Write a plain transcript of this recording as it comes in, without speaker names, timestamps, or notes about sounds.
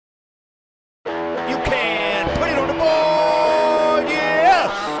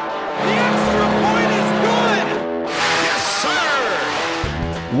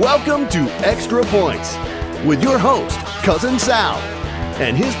Welcome to Extra Points with your host, Cousin Sal,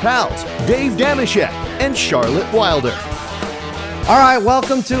 and his pals, Dave Dameshek and Charlotte Wilder. All right,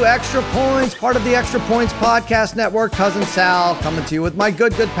 welcome to Extra Points, part of the Extra Points Podcast Network. Cousin Sal coming to you with my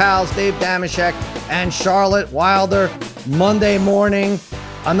good pals, Dave Dameshek and Charlotte Wilder. Monday morning,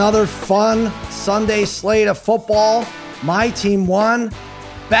 another fun Sunday slate of football. My team won,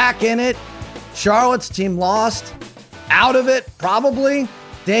 back in it. Charlotte's team lost, out of it, probably.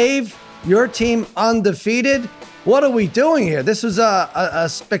 Dave, your team undefeated. What are we doing here? This was a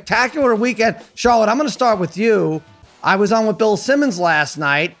spectacular weekend. Charlotte, I'm going to start with you. I was on with Bill Simmons last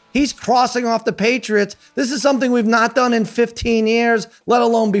night. He's crossing off the Patriots. This is something we've not done in 15 years, let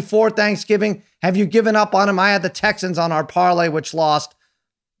alone before Thanksgiving. Have you given up on him? I had the Texans on our parlay, which lost,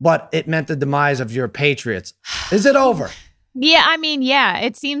 but it meant the demise of your Patriots. Is it over? Yeah,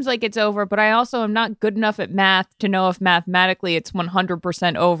 it seems like it's over, but I also am not good enough at math to know if mathematically it's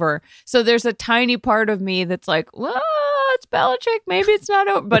 100% over. So there's a tiny part of me that's like, well, it's Belichick. Maybe it's not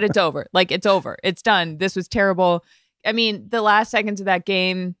over, but it's over. Like, it's over. It's done. This was terrible. I mean, the last seconds of that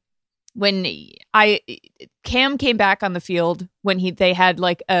game, when Cam came back on the field, when they had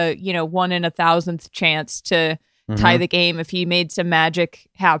like a 1 in 1,000th chance to tie the game if he made some magic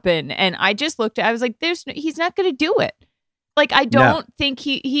happen, and I just looked at, I was like, he's not going to do it. Like, I don't think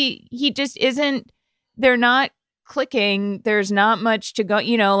he just isn't. They're not clicking. There's not much to go.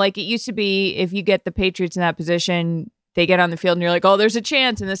 Like it used to be, if you get the Patriots in that position, they get on the field and you're like, oh, there's a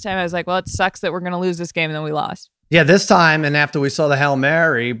chance. And this time I was like, well, it sucks that we're going to lose this game, and then we lost. Yeah, this time, and after we saw the Hail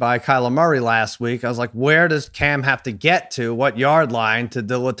Mary by Kyler Murray last week, I was like, where does Cam have to get to? What yard line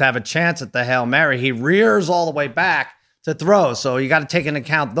to have a chance at the Hail Mary? He rears all the way back to throw. So you got to take into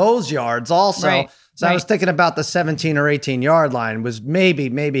account those yards also. Right. So I was thinking about the 17 or 18 yard line was maybe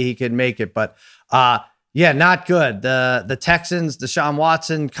he could make it, but not good. The Texans, Deshaun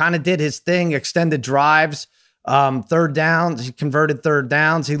Watson kind of did his thing, extended drives, third downs. He converted third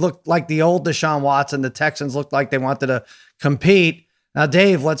downs. He looked like the old Deshaun Watson. The Texans looked like they wanted to compete. Now,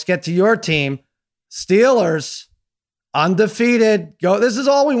 Dave, let's get to your team. Steelers, undefeated. Go. This is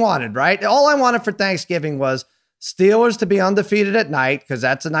all we wanted, right? All I wanted for Thanksgiving was Steelers to be undefeated at night, because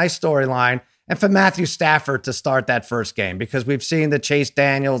that's a nice storyline. And for Matthew Stafford to start that first game, because we've seen the Chase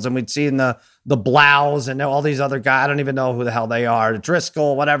Daniels and we've seen the Blows and all these other guys. I don't even know who the hell they are.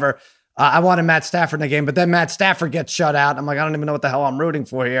 Driscoll, whatever. I wanted Matt Stafford in the game, but then Matt Stafford gets shut out. I'm like, I don't even know what the hell I'm rooting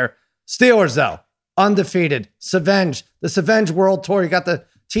for here. Steelers, though, undefeated. The Savenge World Tour. You got the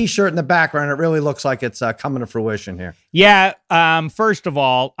T-shirt in the background. It really looks like it's coming to fruition here. Yeah. First of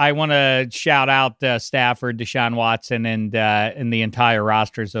all, I want to shout out Stafford, Deshaun Watson, and the entire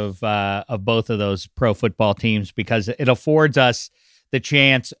rosters of both of those pro football teams, because it affords us the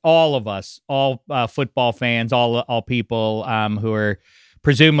chance, all of us, all football fans, all people who are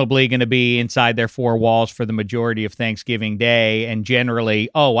presumably going to be inside their four walls for the majority of Thanksgiving Day, and generally,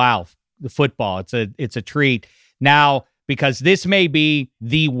 oh wow, the football, it's a treat now. Because this may be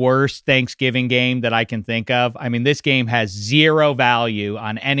the worst Thanksgiving game that I can think of. I mean, this game has zero value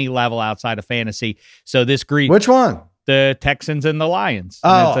on any level outside of fantasy. So this Which one? The Texans and the Lions.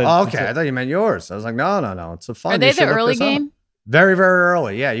 Oh, okay. I thought you meant yours. I was like, no. It's a fun. Are they the early game? Very, very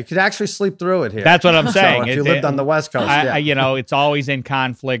early. Yeah, you could actually sleep through it here. That's what I'm saying. So if you lived on the West Coast, it's always in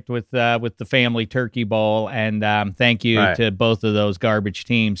conflict with the family turkey bowl. And thank you to both of those garbage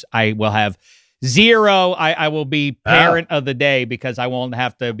teams. I will have zero. I will be parent of the day, because I won't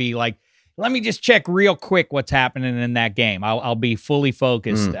have to be like, let me just check real quick what's happening in that game. I'll be fully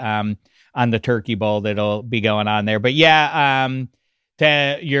focused on the turkey bowl that'll be going on there. But yeah,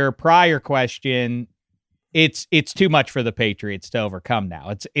 to your prior question, it's too much for the Patriots to overcome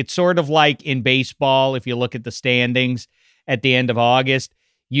now. It's sort of like in baseball, if you look at the standings at the end of August,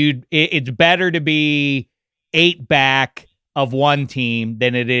 it's better to be 8 back of one team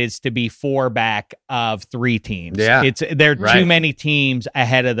than it is to be 4 back of 3 teams. Yeah. There are too many teams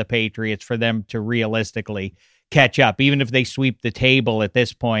ahead of the Patriots for them to realistically catch up. Even if they sweep the table at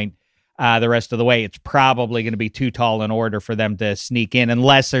this point, the rest of the way, it's probably going to be too tall an order for them to sneak in,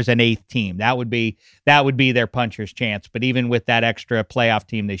 unless there's an 8th team. That would be their puncher's chance. But even with that extra playoff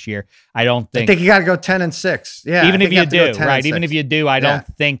team this year, I think you got to go 10-6. Yeah. Even if you do, right? Even if you do, I don't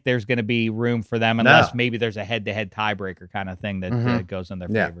think there's going to be room for them, unless maybe there's a head-to-head tiebreaker kind of thing that goes in their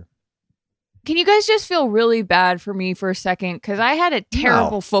favor. Can you guys just feel really bad for me for a second? Because I had a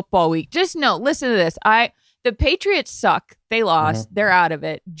terrible football week. Listen to this. The Patriots suck. They lost. They're out of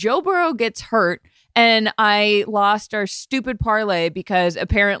it. Joe Burrow gets hurt. and I lost our stupid parlay because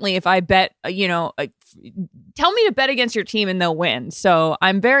apparently if I bet, tell me to bet against your team and they'll win. So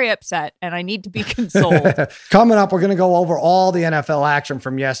I'm very upset and I need to be consoled. Coming up, we're going to go over all the NFL action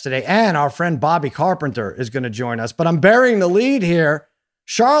from yesterday, and our friend Bobby Carpenter is going to join us. But I'm burying the lead here.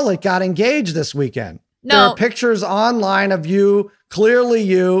 Charlotte got engaged this weekend. No. There are pictures online of you, clearly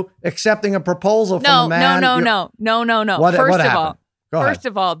you, accepting a proposal from a man. No. What First happened?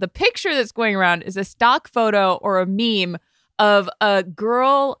 of all, the picture that's going around is a stock photo or a meme of a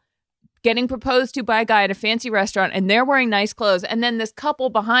girl getting proposed to by a guy at a fancy restaurant, and they're wearing nice clothes. And then this couple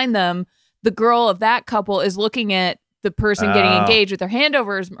behind them, the girl of that couple is looking at the person getting engaged with her hand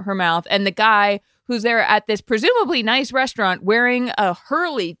over her mouth, and the guy who's there at this presumably nice restaurant wearing a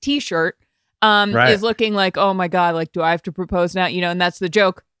Hurley t-shirt is looking like, oh my God, like, do I have to propose now? And that's the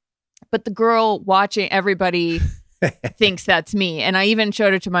joke. But the girl watching, everybody thinks that's me. And I even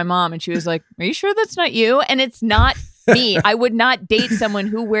showed it to my mom and she was like, are you sure that's not you? And it's not me. I would not date someone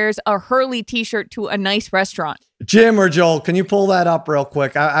who wears a Hurley t-shirt to a nice restaurant. Jim or Joel, can you pull that up real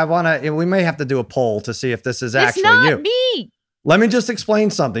quick? I want to, we may have to do a poll to see if this is actually you. It's not me. Let me just explain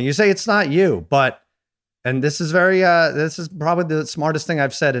something. You say it's not you, and this is this is probably the smartest thing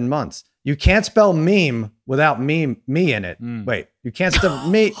I've said in months. You can't spell meme without me in it. Wait, you can't spell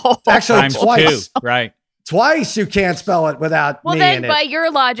me. Actually, twice. Right. Twice you can't spell it without me in it. Well, then by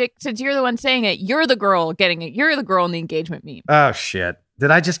your logic, since you're the one saying it, you're the girl getting it. You're the girl in the engagement meme. Oh, shit. Did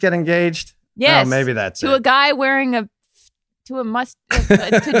I just get engaged? Yes. Oh, maybe that's to a guy wearing to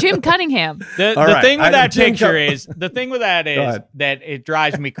Jim Cunningham. The thing with that picture is that it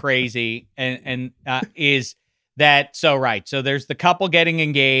drives me crazy and is that so there's the couple getting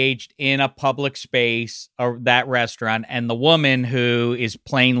engaged in a public space or that restaurant, and the woman who is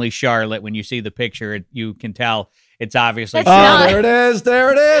plainly Charlotte. When you see the picture, you can tell it's obviously Charlotte. There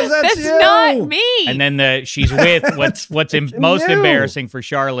it is. That's you. Not me. And then she's with what's most embarrassing for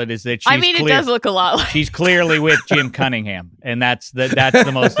Charlotte is that she's it does look a lot like she's clearly with Jim Cunningham, and that's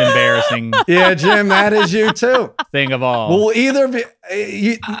the most embarrassing. Yeah, Jim, that is you too. Thing of all. Well, either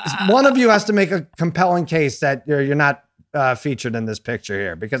one of you has to make a compelling case that you're not featured in this picture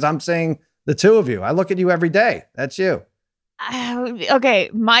here, because I'm seeing the two of you. I look at you every day. That's you.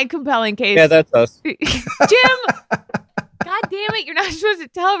 Okay, my compelling case. Yeah, that's us. Jim, God damn it, you're not supposed to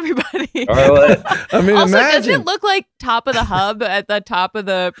tell everybody. I mean, also, imagine. doesn't it look like top of the hub at the top of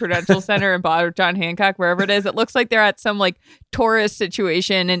the Prudential Center in John Hancock, wherever it is? It looks like they're at some like tourist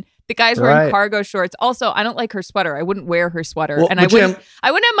situation, and the guy's wearing cargo shorts. Also, I don't like her sweater. I wouldn't wear her sweater, and I wouldn't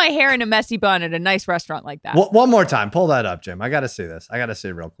have my hair in a messy bun at a nice restaurant like that. One more time, pull that up, Jim. I got to see this. I got to see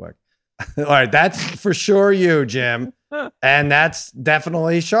it real quick. All right, that's for sure you, Jim. And that's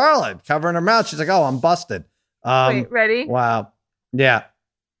definitely Charlotte covering her mouth. She's like, oh, I'm busted. Wait, ready? Wow. Yeah.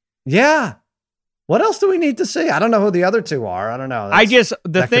 What else do we need to see? I don't know who the other two are. I don't know.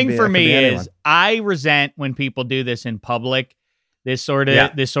 The thing for me is I resent when people do this in public, this sort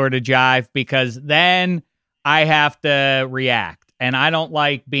of jive, because then I have to react. And I don't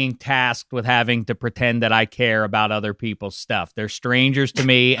like being tasked with having to pretend that I care about other people's stuff. They're strangers to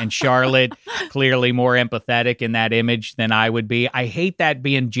me, and Charlotte clearly more empathetic in that image than I would be. I hate that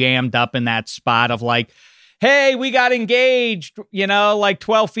being jammed up in that spot of like, hey, we got engaged, like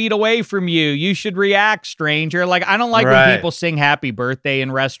 12 feet away from you. You should react, stranger. Like, I don't like when people sing happy birthday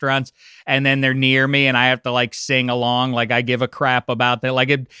in restaurants and then they're near me and I have to like sing along. Like, I give a crap about that. Like,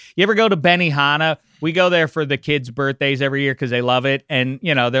 you ever go to Benihana? We go there for the kids' birthdays every year because they love it. And,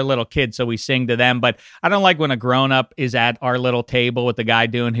 they're little kids, so we sing to them. But I don't like when a grown-up is at our little table with the guy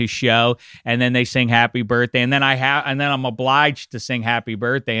doing his show and then they sing happy birthday. And then I'm obliged to sing happy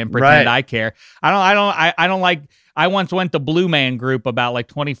birthday and pretend I care. I don't like, I once went to Blue Man Group about like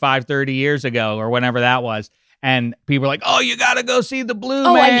 25, 30 years ago or whenever that was. And people are like, oh, you got to go see the Blue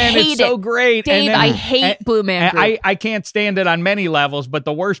Man. It's so great. Dave, I hate Blue Man Group. I can't stand it on many levels, but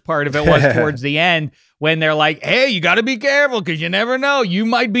the worst part of it was towards the end when they're like, hey, you got to be careful because you never know. You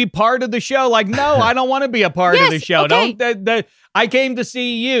might be part of the show. Like, no, I don't want to be a part of the show. Okay. I came to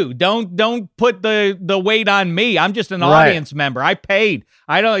see you. Don't put the weight on me. I'm just an audience member. I paid.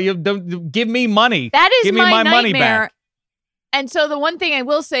 Don't give me money. That is give me my nightmare. Money back. And so the one thing I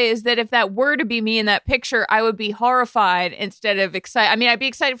will say is that if that were to be me in that picture, I would be horrified instead of excited. I mean, I'd be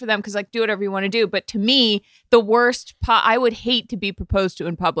excited for them because, like, do whatever you want to do. But to me, the worst, I would hate to be proposed to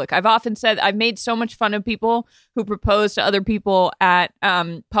in public. I've often said I've made so much fun of people who propose to other people at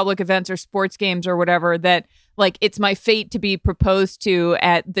public events or sports games or whatever that, like, it's my fate to be proposed to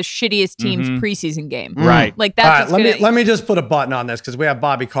at the shittiest team's preseason game. Right. Like, that's right, let me just put a button on this because we have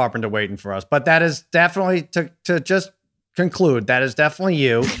Bobby Carpenter waiting for us. But that is definitely to just conclude that is definitely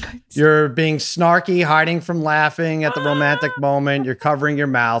you. You're being snarky, hiding from laughing at the romantic moment. You're covering your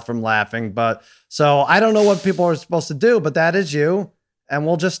mouth from laughing. But so I don't know what people are supposed to do, but that is you. And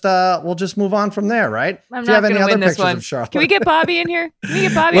we'll just move on from there, right? I'm if you not have any gonna other win this pictures one. of Charlotte, Can we get Bobby in here? Can we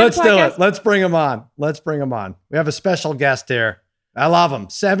get Bobby let's on the do podcast? it. Let's bring him on. We have a special guest here. I love him.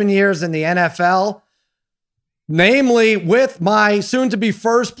 7 years in the NFL, namely with my soon-to-be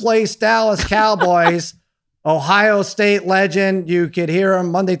first-place Dallas Cowboys, Ohio State legend. You could hear him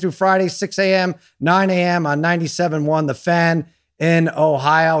Monday through Friday, 6 a.m., 9 a.m. on 97.1 The Fan in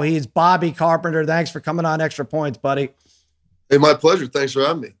Ohio. He's Bobby Carpenter. Thanks for coming on Extra Points, buddy. Hey, my pleasure. Thanks for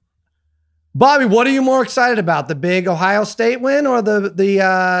having me. Bobby, what are you more excited about, the big Ohio State win or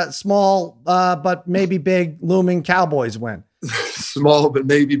the small but maybe big looming Cowboys win? Small but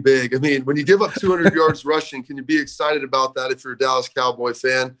maybe big. I mean, when you give up 200 yards rushing, can you be excited about that if you're a Dallas Cowboy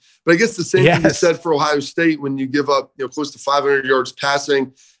fan? But I guess the same thing is said for Ohio State when you give up close to 500 yards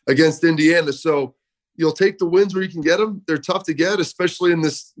passing against Indiana. So you'll take the wins where you can get them. They're tough to get, especially in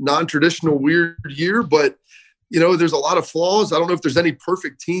this non-traditional weird year. But there's a lot of flaws. I don't know if there's any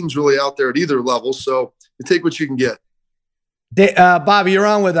perfect teams really out there at either level. So you take what you can get. Bobby, you're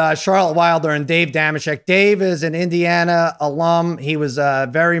on with Charlotte Wilder and Dave Dameshek. Dave is an Indiana alum. He was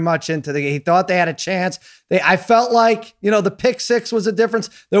very much into he thought they had a chance. I felt like, the pick six was a difference.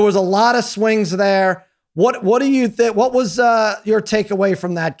 There was a lot of swings there. What do you think? What was your takeaway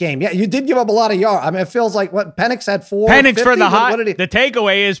from that game? Yeah, you did give up a lot of yards. I mean, it feels like Penix had 4. Penix for the Heisman. The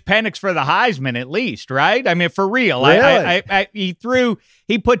takeaway is Penix for the Heisman at least, right? I mean, for real. Really?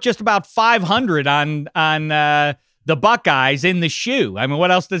 He put just about 500 on the Buckeyes in the shoe. I mean, what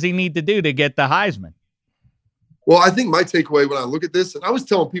else does he need to do to get the Heisman? Well, I think my takeaway when I look at this, and I was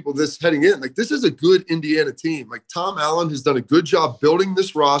telling people this heading in, like, this is a good Indiana team. Like, Tom Allen has done a good job building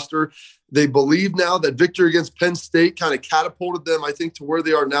this roster. They believe now that victory against Penn State kind of catapulted them, I think, to where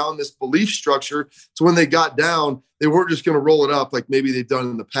they are now in this belief structure. So when they got down, they weren't just going to roll it up like maybe they've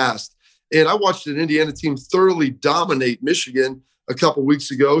done in the past. And I watched an Indiana team thoroughly dominate Michigan a couple weeks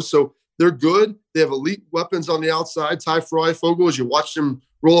ago. So they're good. They have elite weapons on the outside. Ty Fryfogle, as you watch him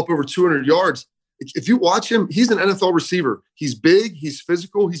roll up over 200 yards, if you watch him, he's an NFL receiver. He's big. He's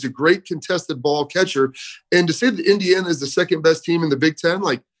physical. He's a great contested ball catcher. And to say that Indiana is the second best team in the Big Ten,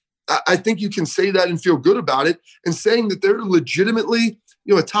 like, I think you can say that and feel good about it. And saying that they're legitimately,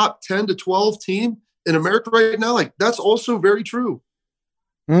 a top 10 to 12 team in America right now, like, that's also very true.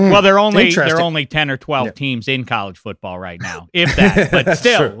 Well, there are only 10 or 12 teams in college football right now, if that. But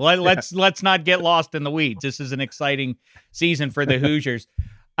still, let's not get lost in the weeds. This is an exciting season for the Hoosiers.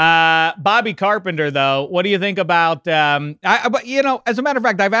 Bobby Carpenter, though, what do you think about? As a matter of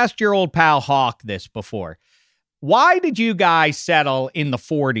fact, I've asked your old pal Hawk this before. Why did you guys settle in the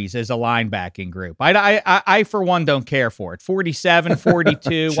 40s as a linebacking group? I for one, don't care for it. 47,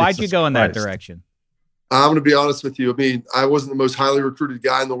 42. Why'd you go in that direction? I'm going to be honest with you. I mean, I wasn't the most highly recruited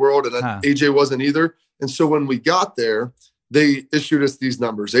guy in the world, and AJ wasn't either. And so when we got there, they issued us these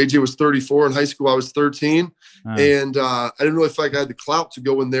numbers. AJ was 34 in high school. I was 13. And I didn't really feel like I had the clout to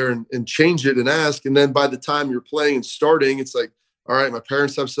go in there and change it and ask. And then by the time you're playing and starting, it's like, all right, my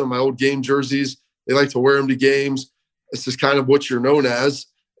parents have some of my old game jerseys. They like to wear them to games. It's just kind of what you're known as.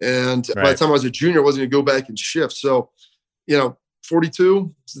 And by the time I was a junior, I wasn't going to go back and shift. So,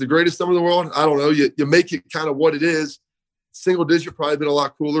 42 is the greatest number in the world. I don't know. You make it kind of what it is. Single digit probably been a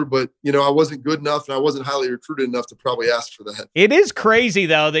lot cooler, but I wasn't good enough and I wasn't highly recruited enough to probably ask for that. It is crazy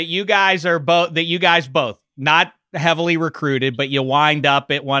though that you guys both not heavily recruited, but you wind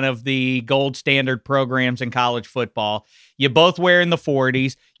up at one of the gold standard programs in college football. You both wear in the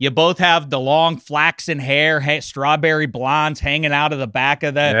 40s. You both have the long flaxen hair, strawberry blondes hanging out of the back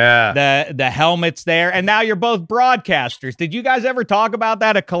of the helmets there. And now you're both broadcasters. Did you guys ever talk about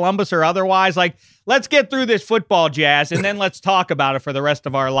that at Columbus or otherwise? Like, let's get through this football jazz and then let's talk about it for the rest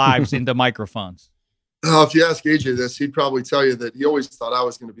of our lives into microphones. If you ask AJ this, he'd probably tell you that he always thought I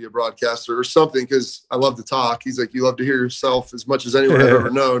was going to be a broadcaster or something because I love to talk. He's like, you love to hear yourself as much as anyone I've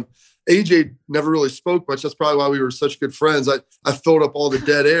ever known. AJ never really spoke much. That's probably why we were such good friends. I filled up all the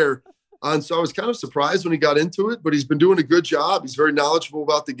dead air. And so I was kind of surprised when he got into it, but he's been doing a good job. He's very knowledgeable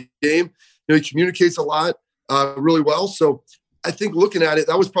about the game. He communicates a lot really well. So I think looking at it,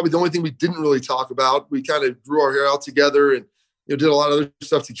 that was probably the only thing we didn't really talk about. We kind of grew our hair out together and did a lot of other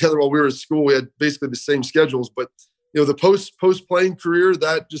stuff together while we were at school. We had basically the same schedules, but the post playing career,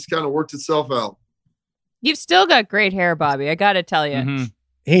 that just kind of worked itself out. You've still got great hair, Bobby. I got to tell you. Mm-hmm.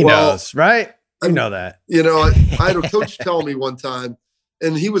 He knows, right? You know that. I had a coach tell me one time,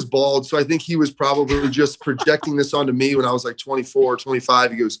 and he was bald, so I think he was probably just projecting this onto me when I was like 24 or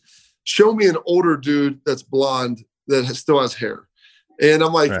 25. He goes, show me an older dude that's blonde that still has hair. And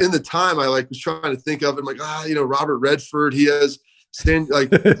I'm like, in the time, I like was trying to think of it. I'm like, Robert Redford, he has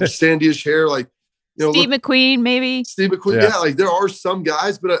sandyish hair. Like, Steve McQueen, maybe. Steve McQueen. Yeah. Like there are some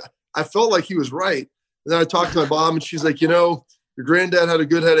guys, but I felt like he was right. And then I talked to my mom and she's like, your granddad had a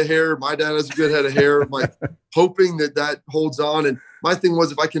good head of hair. My dad has a good head of hair. I'm like hoping that holds on. And my thing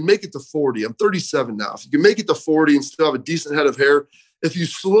was, if I can make it to 40, I'm 37 now. If you can make it to 40 and still have a decent head of hair, if you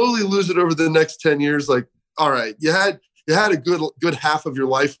slowly lose it over the next 10 years, like, all right, you had a good half of your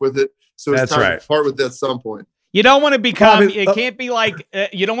life with it. So it's time to part with that at some point. You don't want to become, it can't be like,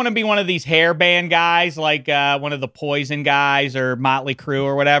 you don't want to be one of these hairband guys, like one of the Poison guys or Motley Crue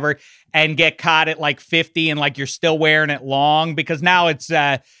or whatever, and get caught at like 50 and like you're still wearing it long, because now it's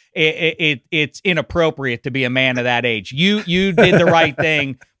inappropriate to be a man of that age. You did the right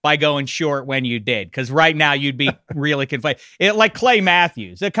thing by going short when you did, because right now you'd be really confused. Like Clay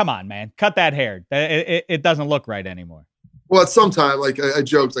Matthews. Come on, man. Cut that hair. It doesn't look right anymore. Well, at some time, like I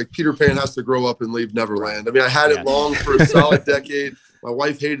joked, like Peter Pan has to grow up and leave Neverland. I mean, I had it long for a solid decade. My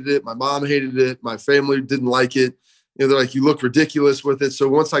wife hated it. My mom hated it. My family didn't like it. They're like, you look ridiculous with it. So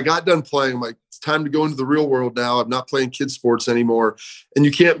once I got done playing, I'm like, it's time to go into the real world now. I'm not playing kids sports anymore. And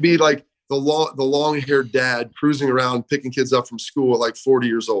you can't be like the long-haired dad cruising around picking kids up from school at like 40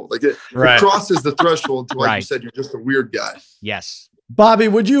 years old. Like it crosses the threshold to, like you said, you're just a weird guy. Yes. Bobby,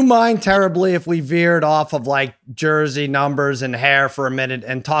 would you mind terribly if we veered off of like jersey numbers and hair for a minute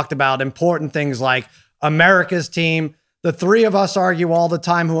and talked about important things like America's team? The three of us argue all the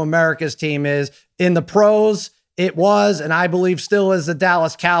time who America's team is. In the pros, it was, and I believe still is, the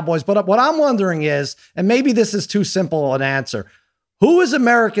Dallas Cowboys. But what I'm wondering is, and maybe this is too simple an answer, who is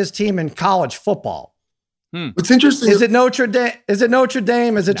America's team in college football? What's interesting is it Notre Dame? Is it Notre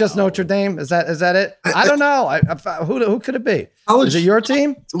Dame? Is it just Notre Dame? Is that it? I don't know. Who could it be? Is it your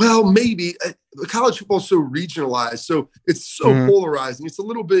team? Well, maybe. College football is so regionalized, so it's so polarizing. It's a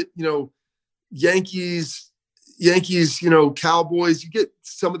little bit, Yankees, Cowboys. You get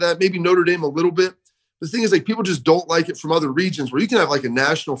some of that. Maybe Notre Dame a little bit. The thing is, like, people just don't like it from other regions where you can have like a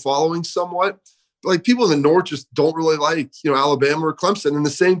national following somewhat. But like people in the North just don't really like, Alabama or Clemson, and the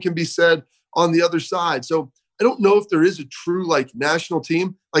same can be said on the other side. So I don't know if there is a true like national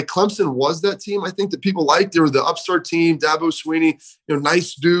team. Like Clemson was that team I think that people liked. They were the upstart team. Dabo Swinney,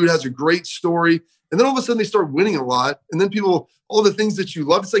 nice dude, has a great story. And then all of a sudden they start winning a lot. And then all the things that you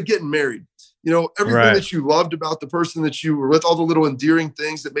love, it's like getting married. Everything that you loved about the person that you were with, all the little endearing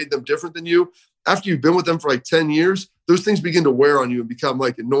things that made them different than you, after you've been with them for like 10 years, those things begin to wear on you and become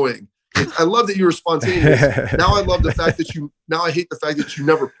like annoying. I love that you were spontaneous. Now I love the fact that I hate the fact that you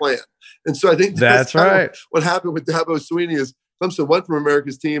never plan. And so I think that's right. What happened with Dabo Swinney is Clemson went from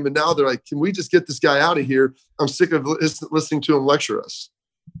America's team, and now they're like, can we just get this guy out of here? I'm sick of listening to him lecture us.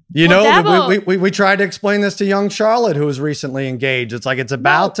 We tried to explain this to young Charlotte, who was recently engaged. It's like, it's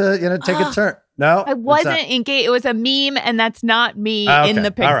about to, take a turn. No, I wasn't engaged. It was a meme, and that's not me in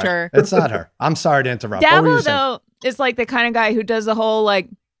the picture. Right. It's not her. I'm sorry to interrupt. Dabo, though, is like the kind of guy who does the whole like,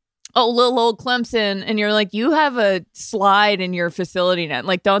 little old Clemson, and you're like, you have a slide in your facility net.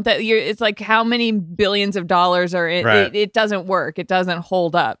 Like, it's like, how many billions of dollars are in it? It doesn't work. It doesn't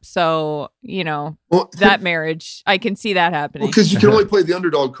hold up. So, that marriage, I can see that happening. Because you can only play the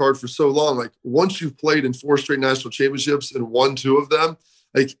underdog card for so long. Like, once you've played in 4 straight national championships and won 2 of them,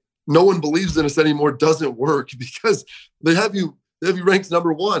 like, no one believes in us anymore. Doesn't work because they have you ranked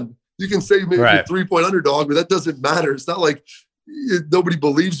number 1. You can say maybe a 3-point underdog, but that doesn't matter. It's not like nobody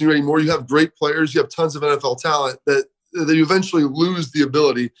believes in you anymore. You have great players. You have tons of NFL talent that you eventually lose the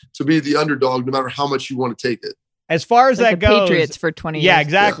ability to be the underdog no matter how much you want to take it. As far as like that goes, Patriots for 20 years. Yeah,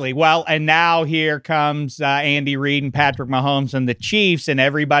 exactly. Yeah. Well, and now here comes Andy Reid and Patrick Mahomes and the Chiefs, and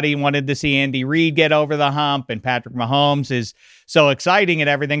everybody wanted to see Andy Reid get over the hump, and Patrick Mahomes is so exciting and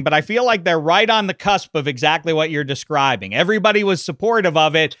everything. But I feel like they're right on the cusp of exactly what you're describing. Everybody was supportive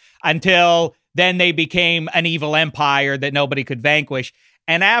of it until then they became an evil empire that nobody could vanquish.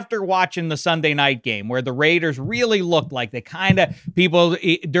 And after watching the Sunday night game where the Raiders really looked like they people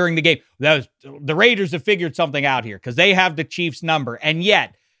during the game, the Raiders have figured something out here because they have the Chiefs number. And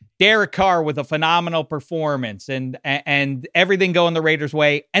yet Derek Carr with a phenomenal performance and everything going the Raiders'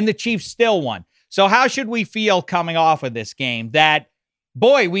 way, and the Chiefs still won. So how should we feel coming off of this game? That,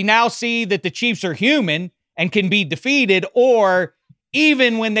 boy, we now see that the Chiefs are human and can be defeated, or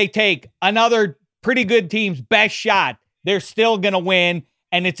even when they take another pretty good team's best shot, they're still going to win,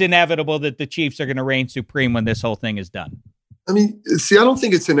 and it's inevitable that the Chiefs are going to reign supreme when this whole thing is done. I mean, see, I don't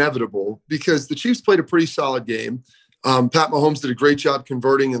think it's inevitable because the Chiefs played a pretty solid game. Pat Mahomes did a great job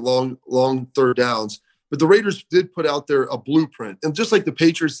converting in long third downs, but the Raiders did put out there a blueprint. And just like the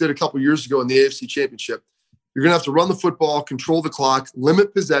Patriots did a couple years ago in the AFC Championship, You're going to have to run the football, control the clock,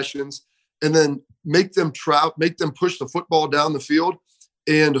 limit possessions, and then make them push the football down the field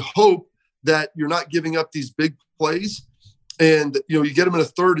and hope that you're not giving up these big plays. And, you get them in a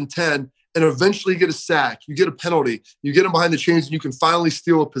 3rd and 10, and eventually you get a sack, you get a penalty, you get them behind the chains, and you can finally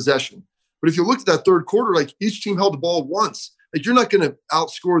steal a possession. But if you look at that third quarter, like each team held the ball once. Like you're not going to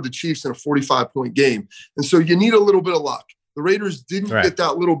outscore the Chiefs in a 45-point game. And so you need a little bit of luck. The Raiders didn't get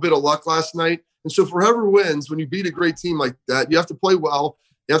that little bit of luck last night. And so for whoever wins, when you beat a great team like that, you have to play well.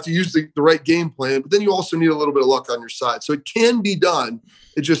 You have to use the right game plan, but then you also need a little bit of luck on your side. So it can be done.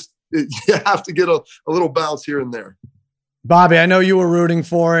 You have to get a little bounce here and there. Bobby, I know you were rooting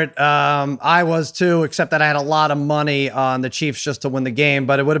for it. I was too, except that I had a lot of money on the Chiefs just to win the game,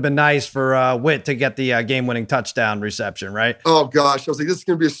 but it would have been nice for Witt to get the game-winning touchdown reception, right? Oh, gosh. I was like, this is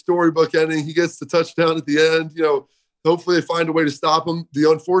going to be a storybook ending. He gets the touchdown at the end. Hopefully they find a way to stop him. The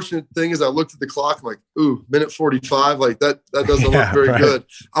unfortunate thing is I looked at the clock. I'm like, ooh, minute 45. Like that doesn't look very good.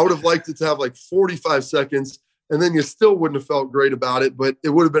 I would have liked it to have like 45 seconds, and then you still wouldn't have felt great about it, but it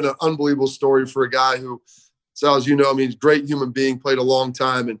would have been an unbelievable story for a guy who, so as you know, he's a great human being, played a long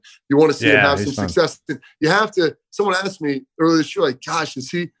time, and you want to see him have some success. You have to. Someone asked me earlier this year, like, gosh, you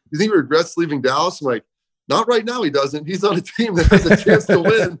think he regrets leaving Dallas? I'm like, not right now. He doesn't. He's on a team that has a chance to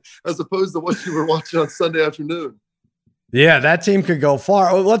win as opposed to what you were watching on Sunday afternoon. Yeah, that team could go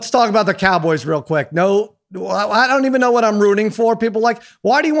far. Let's talk about the Cowboys real quick. No, I don't even know what I'm rooting for. People like,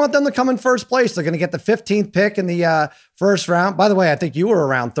 why do you want them to come in first place? They're going to get the 15th pick in the first round. By the way, I think you were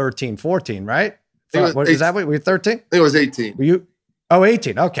around 13, 14, right? Is that what we were 13? It was 18. Were you? Oh,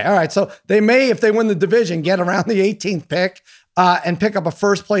 18. Okay. All right. So they may, if they win the division, get around the 18th pick and pick up a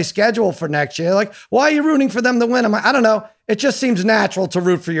first place schedule for next year. Like, why are you rooting for them to win? I'm like, I don't know. It just seems natural to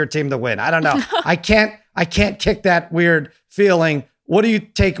root for your team to win. I don't know. I can't kick that weird feeling. What do you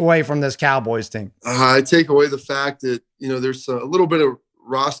take away from this Cowboys team? I take away the fact that, there's a little bit of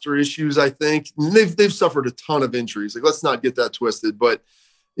roster issues, I think. They've suffered a ton of injuries. Like, let's not get that twisted. But,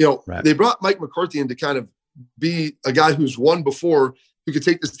 they brought Mike McCarthy in to kind of be a guy who's won before, who could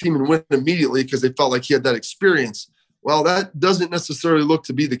take this team and win immediately because they felt like he had that experience. Well, that doesn't necessarily look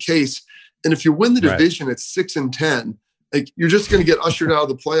to be the case. And if you win the division at 6-10, like you're just going to get ushered out of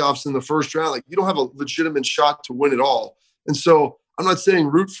the playoffs in the first round. Like you don't have a legitimate shot to win it all. And so I'm not saying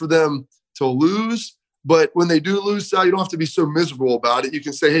root for them to lose, but when they do lose, Sal, you don't have to be so miserable about it. You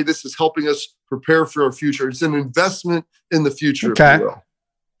can say, hey, this is helping us prepare for our future. It's an investment in the future. Okay. If you will.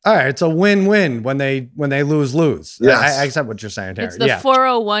 All right. It's a win-win when they lose. Yes. I accept what you're saying here. It's the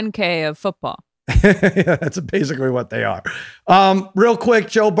 401k of football. Yeah, that's basically what they are. Real quick,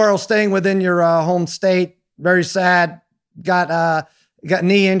 Joe Burrow staying within your home state. Very sad. Got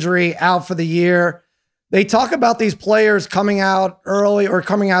knee injury, out for the year. They talk about these players coming out early or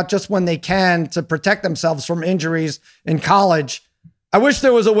coming out just when they can to protect themselves from injuries in college. I wish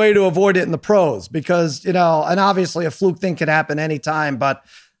there was a way to avoid it in the pros because, and obviously a fluke thing could happen anytime, but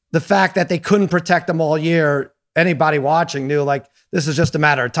the fact that they couldn't protect them all year, anybody watching knew like this is just a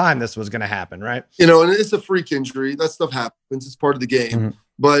matter of time this was going to happen, right? And it's a freak injury. That stuff happens. It's part of the game. Mm-hmm.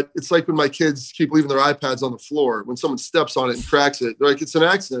 But it's like when my kids keep leaving their iPads on the floor. When someone steps on it and cracks it, they're like, it's an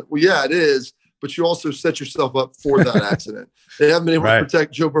accident. Well, yeah, it is. But you also set yourself up for that accident. They haven't been able to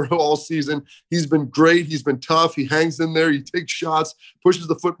protect Joe Burrow all season. He's been great. He's been tough. He hangs in there. He takes shots, pushes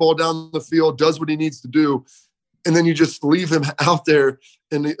the football down the field, does what he needs to do. And then you just leave him out there.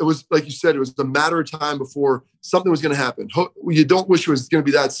 And it was, like you said, it was a matter of time before something was going to happen. You don't wish it was going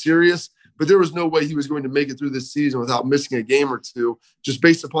to be that serious, but there was no way he was going to make it through this season without missing a game or two, just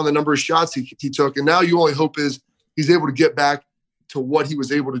based upon the number of shots he took. And now you only hope is he's able to get back to what he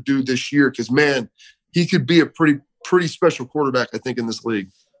was able to do this year. Because, man, he could be a pretty special quarterback, I think, in this league.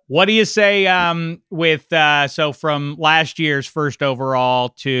 What do you say so from last year's first overall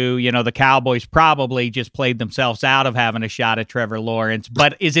to, the Cowboys probably just played themselves out of having a shot at Trevor Lawrence,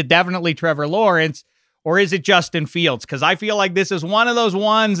 but is it definitely Trevor Lawrence or is it Justin Fields? Because I feel like this is one of those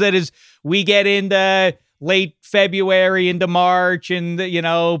ones that is we get into late February into March and,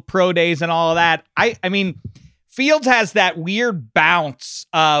 pro days and all of that. I mean, Fields has that weird bounce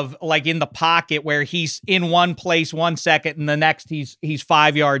of like in the pocket where he's in one place 1 second and the next he's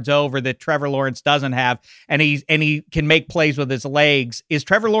 5 yards over that Trevor Lawrence doesn't have, and he can make plays with his legs. Is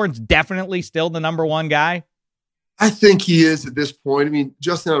Trevor Lawrence definitely still the number one guy? I think he is at this point. I mean,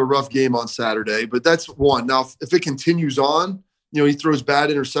 Justin had a rough game on Saturday, but that's one. Now, if it continues on, he throws bad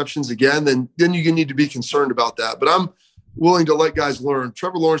interceptions again, then you need to be concerned about that. But I'm willing to let guys learn.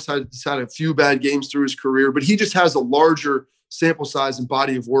 Trevor Lawrence has had a few bad games through his career, but he just has a larger sample size and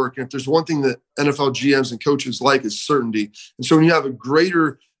body of work. And if there's one thing that NFL GMs and coaches like is certainty. And so when you have a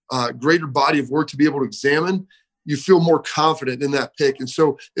greater greater body of work to be able to examine, you feel more confident in that pick. And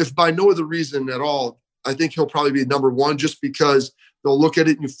so if by no other reason at all, I think he'll probably be number one just because they'll look at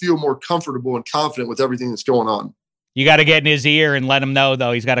it and you feel more comfortable and confident with everything that's going on. You got to get in his ear and let him know,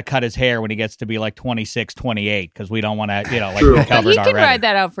 though, he's got to cut his hair when he gets to be like 26, 28, because we don't want to, like we covered he can already. ride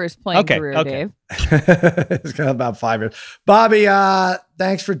that out for his playing career, Dave. It's got about 5 years. Bobby,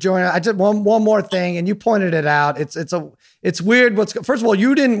 thanks for joining. I just one more thing, and you pointed it out. It's weird. First of all,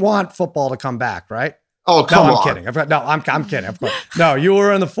 you didn't want football to come back, right? Oh, come on. I'm kidding. I'm kidding. Of course. No, you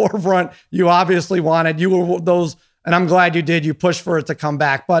were in the forefront. You obviously wanted. You were those, and I'm glad you did. You pushed for it to come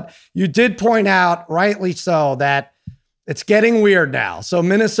back, but you did point out, rightly so, that it's getting weird now. So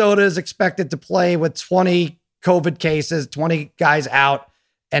Minnesota is expected to play with 20 COVID cases, 20 guys out,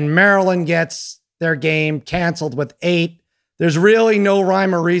 and Maryland gets their game canceled with 8. There's really no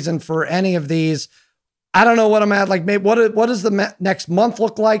rhyme or reason for any of these. I don't know what I'm at. Like, maybe what does the next month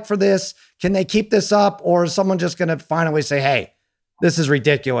look like for this? Can they keep this up, or is someone just going to finally say, hey, this is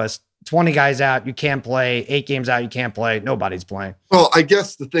ridiculous? 20 guys out, you can't play. 8 games out, you can't play. Nobody's playing. Well, I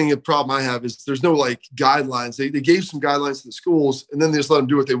guess the problem I have is there's no guidelines. They gave some guidelines to the schools, and then they just let them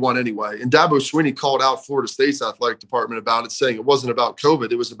do what they want anyway. And Dabo Swinney called out Florida State's athletic department about it, saying it wasn't about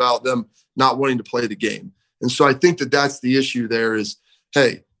COVID. It was about them not wanting to play the game. And so I think that's the issue there is,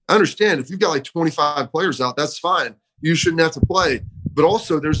 hey, I understand if you've got 25 players out, that's fine. You shouldn't have to play. But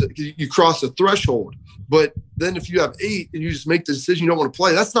also you cross a threshold. But then if you have 8 and you just make the decision you don't want to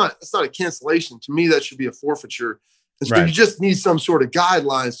play, that's not a cancellation. To me, that should be a forfeiture. And so you just need some sort of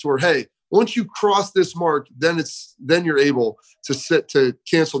guidelines to where, hey, once you cross this mark, then you're able to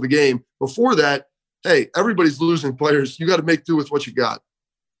cancel the game. Before that, hey, everybody's losing players. You got to make do with what you got.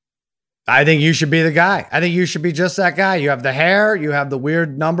 I think you should be the guy. I think you should be just that guy. You have the hair. You have the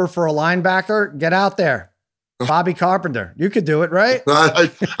weird number for a linebacker. Get out there. Bobby Carpenter. You could do it, right? I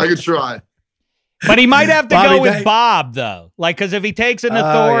could try. But he might have to go with Bob, though. Because if he takes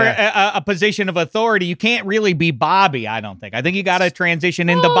a position of authority, you can't really be Bobby, I don't think. I think you got to transition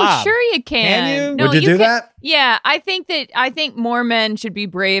into Bob. Sure you can. Can you? No, Would you do that? Yeah, I think more men should be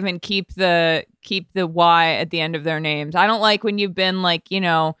brave and keep the Y at the end of their names. I don't like when you've been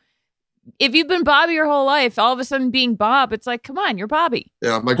if you've been Bobby your whole life, all of a sudden being Bob, it's like, come on, you're Bobby.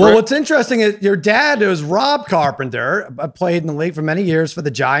 Yeah. What's interesting is your dad is Rob Carpenter, played in the league for many years for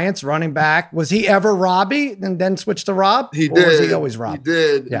the Giants, running back. Was he ever Robbie and then switched to Rob? He did. Or was he always Rob? He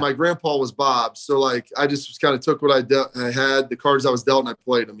did. Yeah. My grandpa was Bob. So I just kind of took what I had, the cards I was dealt, and I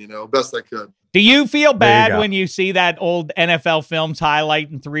played them, best I could. Do you feel bad when you see that old NFL Films highlight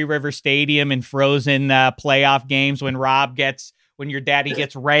in Three River Stadium in frozen playoff games when your daddy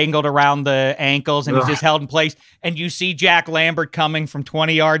gets wrangled around the ankles and he's just held in place, and you see Jack Lambert coming from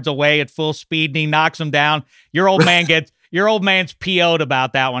 20 yards away at full speed and he knocks him down? Your old man's PO'd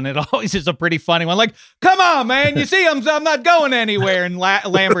about that one. It always is a pretty funny one. Like, come on, man, you see I'm not going anywhere, and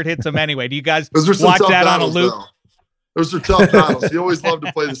Lambert hits him anyway. Do you guys watch that on a loop? Those are tough battles. He always loved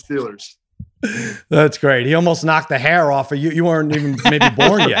to play the Steelers. That's great. He almost knocked the hair off of you. You weren't even maybe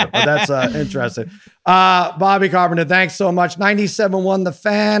born yet, but that's interesting. Bobby Carpenter, thanks so much. 97.1 The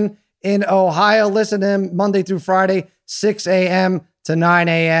Fan in Ohio. Listen to him Monday through Friday, 6 a.m. to 9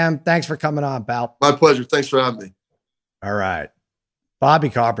 a.m. Thanks for coming on, pal. My pleasure. Thanks for having me. All right.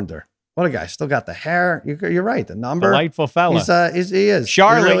 Bobby Carpenter. What a guy. Still got the hair. You're right. The number. Delightful fella. He is.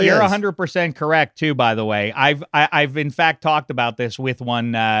 Charlotte, really you're is. 100% correct too, by the way. I've in fact talked about this with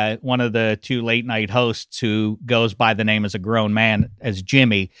one of the 2 late night hosts who goes by the name as a grown man as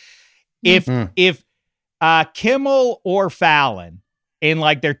Jimmy. If Kimmel or Fallon in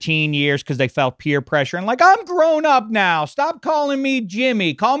their teen years, because they felt peer pressure and I'm grown up now, stop calling me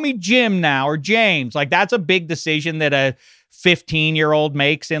Jimmy, call me Jim now, or James. That's a big decision that a 15-year-old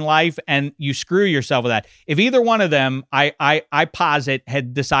makes in life, and you screw yourself with that. If either one of them, I posit,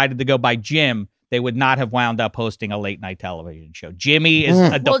 had decided to go by Jim, they would not have wound up hosting a late night television show. Jimmy is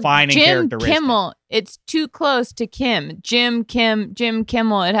a defining characteristic. Kimmel, it's too close to Kim. Jim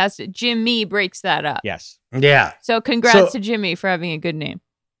Kimmel, it has to. Jimmy breaks that up. Yes. Yeah. So congrats to Jimmy for having a good name.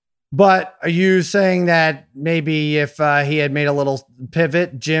 But are you saying that maybe if he had made a little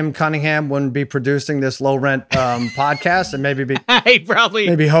pivot, Jim Cunningham wouldn't be producing this low rent podcast and maybe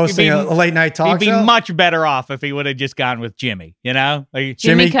maybe hosting a late night talk show? He'd be much better off if he would have just gone with Jimmy,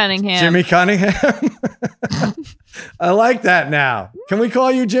 Jimmy Cunningham. Jimmy Cunningham. I like that now. Can we call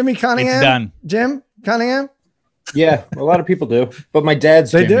you Jimmy Cunningham? It's done. Jim Cunningham? Yeah, a lot of people do. But my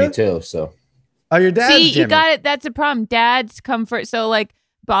dad's Jimmy too, so. Oh, your dad's See, Jimmy. You got it. That's a problem. Dads come first. So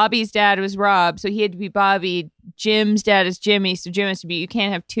Bobby's dad was Rob, so he had to be Bobby. Jim's dad is Jimmy, so Jim has to be. You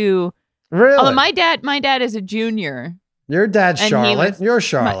can't have 2. Really? Although my dad is a junior. Your dad's Charlotte. You're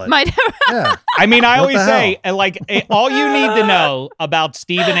Charlotte. Yeah. I mean, I always say, like, all you need to know about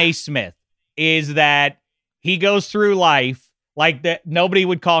Stephen A. Smith is that he goes through life like that. Nobody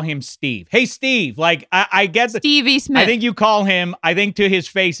would call him Steve. Hey, Steve. Like, I get Stevie Smith. I think you call him, I think to his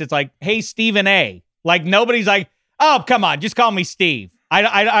face, it's like, hey, Stephen A. Like, nobody's like, oh, come on, just call me Steve.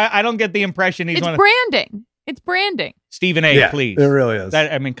 I don't get the impression he's branding. It's branding. Stephen A., please. It really is.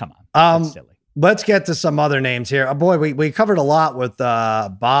 I mean, come on. That's silly. Let's get to some other names here. Boy, we covered a lot with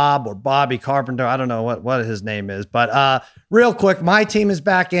Bob or Bobby Carpenter. I don't know what his name is, but real quick, my team is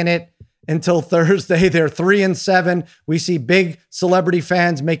back in it until Thursday. They're 3-7. We see big celebrity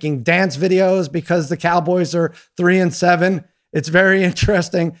fans making dance videos because the Cowboys are 3-7. It's very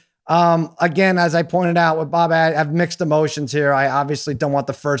interesting. Again, as I pointed out with Bob, I have mixed emotions here. I obviously don't want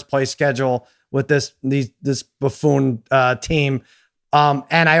the first place schedule with this buffoon team.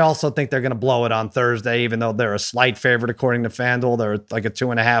 And I also think they're going to blow it on Thursday, even though they're a slight favorite according to FanDuel. They're like a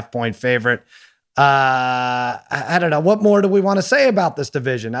 2.5-point favorite. I don't know. What more do we want to say about this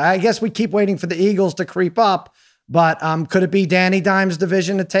division? I guess we keep waiting for the Eagles to creep up, but could it be Danny Dimes'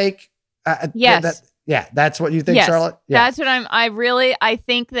 division to take? Yes. That's what you think, Charlotte? Yeah. That's what I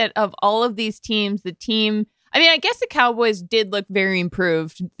think that of all of these teams, I guess the Cowboys did look very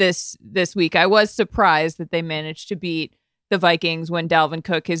improved this week. I was surprised that they managed to beat the Vikings when Dalvin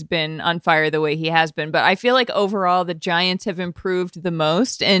Cook has been on fire the way he has been. But I feel like overall the Giants have improved the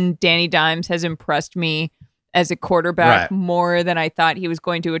most, and Danny Dimes has impressed me as a quarterback more than I thought he was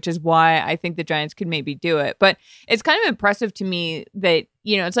going to, which is why I think the Giants could maybe do it. But it's kind of impressive to me that,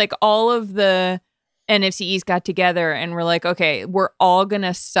 it's like all of the NFC East got together and we're like, okay, we're all going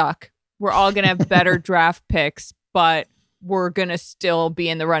to suck. We're all going to have better draft picks, but we're going to still be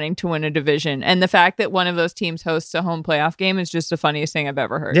in the running to win a division. And the fact that one of those teams hosts a home playoff game is just the funniest thing I've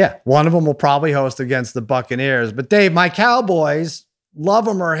ever heard. Yeah, one of them will probably host against the Buccaneers. But Dave, my Cowboys, love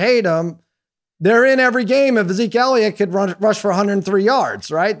them or hate them, they're in every game if Zeke Elliott could rush for 103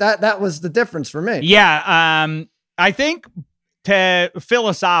 yards, right? That was the difference for me. Yeah, I think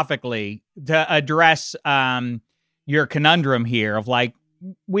philosophically, to address your conundrum here of like,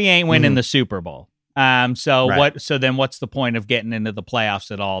 we ain't winning the Super Bowl. So then what's the point of getting into the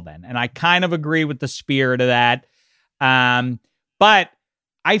playoffs at all then? And I kind of agree with the spirit of that. But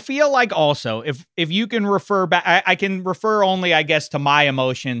I feel like also if you can refer back, I can refer only, I guess, to my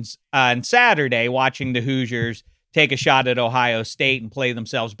emotions on Saturday watching the Hoosiers take a shot at Ohio State and play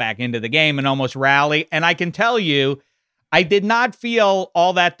themselves back into the game and almost rally. And I can tell you, I did not feel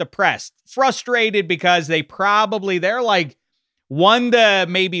all that depressed, frustrated because they're like 1 to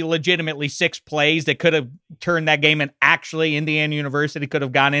maybe legitimately 6 plays that could have turned that game, and actually Indiana University could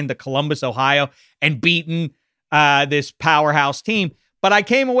have gone into Columbus, Ohio and beaten this powerhouse team. But I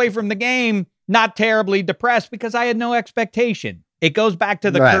came away from the game not terribly depressed because I had no expectation. It goes back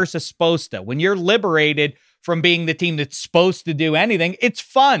to the curse of supposed to. When you're liberated from being the team that's supposed to do anything, it's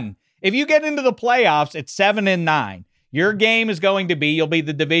fun. If you get into the playoffs at 7-9, your game is going to be, you'll be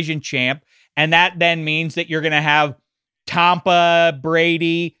the division champ. And that then means that you're going to have Tampa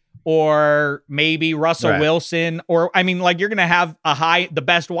Brady or maybe Russell Wilson, or you're going to have the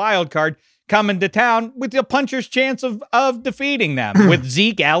best wild card coming to town with a puncher's chance of defeating them. With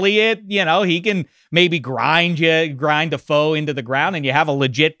Zeke Elliott, he can maybe grind a foe into the ground, and you have a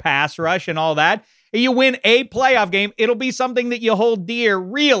legit pass rush and all that. And you win a playoff game, it'll be something that you hold dear,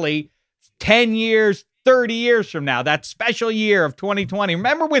 really, 10 years, 30 years from now. That special year of 2020.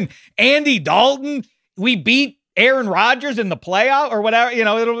 Remember when Andy Dalton, we beat Aaron Rodgers in the playoff or whatever,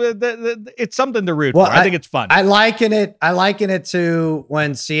 it's something to root for. I think it's fun. I liken it to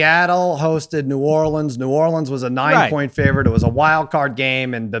when Seattle hosted New Orleans. New Orleans was a 9-point favorite. It was a wild card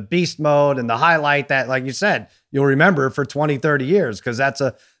game, and the beast mode and the highlight that, like you said, you'll remember for 20, 30 years, because that's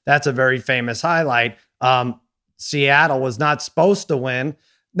a very famous highlight. Seattle was not supposed to win.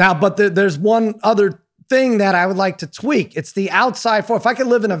 Now, but there's one other thing that I would like to tweak. It's the outside for. If I could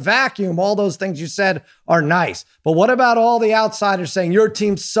live in a vacuum, all those things you said are nice. But what about all the outsiders saying your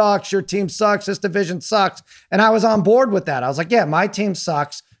team sucks, this division sucks? And I was on board with that. I was like, yeah, my team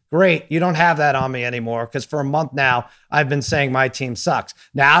sucks. Great. You don't have that on me anymore, because for a month now, I've been saying my team sucks.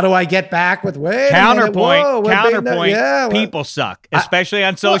 Now do I get back with counterpoint? People suck, especially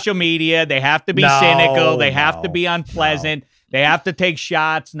on social media. They have to be cynical. They have to be unpleasant. They have to take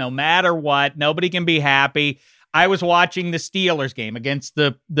shots no matter what. Nobody can be happy. I was watching the Steelers game against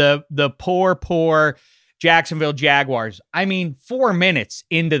the poor Jacksonville Jaguars. 4 minutes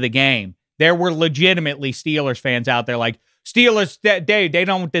into the game, there were legitimately Steelers fans out there like, Steelers, they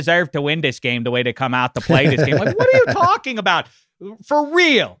don't deserve to win this game the way they come out to play this game. Like, what are you talking about? For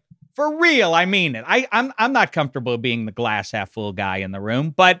real. For real, I mean it. I'm not comfortable being the glass half full guy in the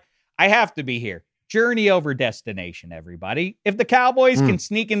room, but I have to be here. Journey over destination, everybody. If the Cowboys can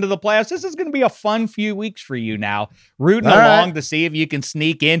sneak into the playoffs, this is going to be a fun few weeks for you now. Rooting along to see if you can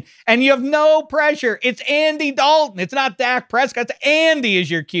sneak in. And you have no pressure. It's Andy Dalton. It's not Dak Prescott. It's Andy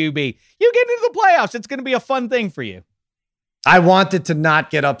is your QB. You get into the playoffs. It's going to be a fun thing for you. I wanted to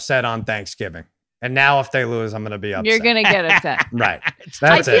not get upset on Thanksgiving. And now if they lose, I'm going to be upset. You're going to get upset. Right.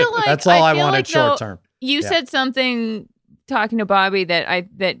 That's it. Like, that's all I wanted like, short term. You said something talking to Bobby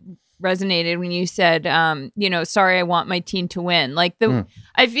that resonated when you said, sorry, I want my team to win. Like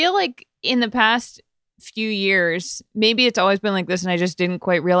I feel like in the past few years, maybe it's always been like this and I just didn't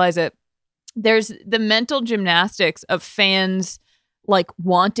quite realize it. There's the mental gymnastics of fans like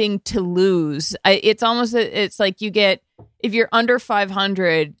wanting to lose. It's like if you're under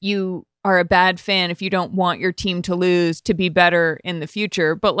 500, you are a bad fan if you don't want your team to lose to be better in the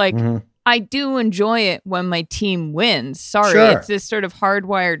future. But like, I do enjoy it when my team wins. Sorry, sure. It's this sort of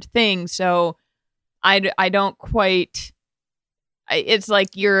hardwired thing. So I don't quite. It's like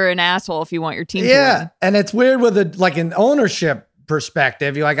you're an asshole if you want your team to win. Yeah, and it's weird with an ownership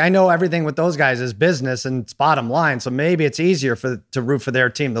perspective. You're like, I know everything with those guys is business and it's bottom line. So maybe it's easier to root for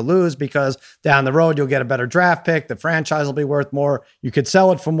their team to lose because down the road you'll get a better draft pick. The franchise will be worth more. You could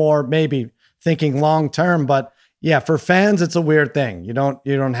sell it for more. Maybe thinking long term, but. Yeah, for fans, it's a weird thing. You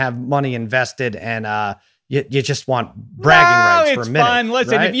don't have money invested, and you just want bragging rights for a minute. It's fun.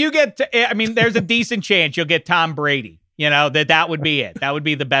 Listen, right? If you get, there's a decent chance you'll get Tom Brady. That would be it. That would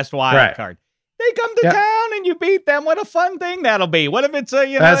be the best wild card. They come to town and you beat them. What a fun thing that'll be. What if it's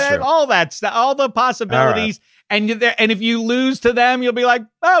all that stuff, all the possibilities, and if you lose to them, you'll be like,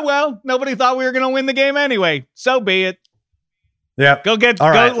 oh well, nobody thought we were going to win the game anyway. So be it. Yeah,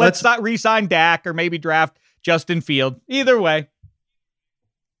 Let's not re-sign Dak or maybe draft Justin Field. Either way.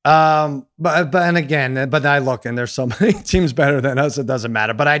 But I look and there's so many teams better than us. It doesn't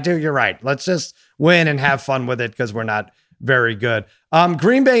matter, but you're right. Let's just win and have fun with it because we're not very good.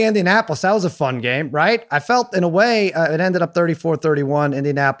 Green Bay, Indianapolis, that was a fun game, right? I felt in a way it ended up 34-31.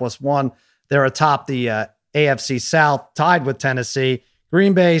 Indianapolis won. They're atop the AFC South, tied with Tennessee.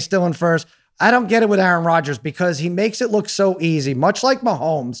 Green Bay still in first. I don't get it with Aaron Rodgers because he makes it look so easy, much like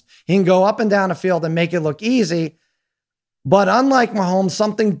Mahomes. He can go up and down the field and make it look easy. But unlike Mahomes,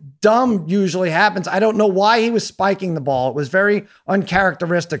 something dumb usually happens. I don't know why he was spiking the ball. It was very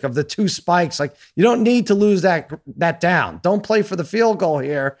uncharacteristic of the two spikes. Like, you don't need to lose that down. Don't play for the field goal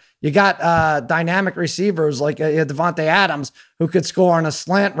here. You got dynamic receivers like Devontae Adams who could score on a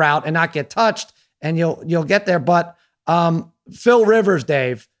slant route and not get touched, and you'll get there. But Phil Rivers,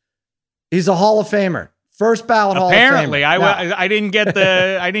 Dave, he's a Hall of Famer. First ballot Hall of Famer. Apparently, I didn't get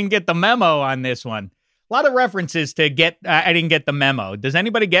the memo on this one. A lot of references to get. I didn't get the memo. Does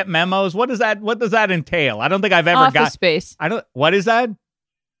anybody get memos? What does that entail? I don't think I've ever got. Office Space. What is that?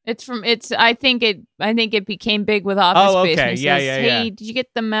 I think it became big with Office Space. Okay. Yeah. Hey, did you get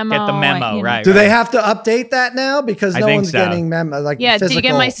the memo? Get the memo, right? Do they have to update that now because no one's getting memo? Like, physical. Did you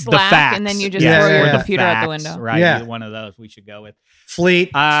get my Slack and then you just throw your computer out the window? Right. Yeah. One of those we should go with.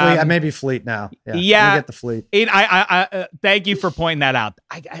 Fleet. Maybe Fleet now. Yeah. You get the Fleet. I thank you for pointing that out.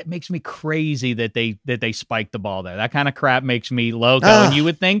 It makes me crazy that they spiked the ball there. That kind of crap makes me loco. And you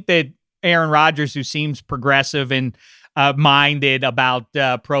would think that Aaron Rodgers, who seems progressive and minded about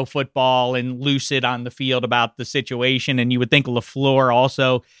pro football and lucid on the field about the situation, and you would think LaFleur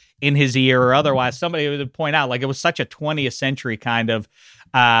also in his ear or otherwise, somebody would point out like it was such a 20th century kind of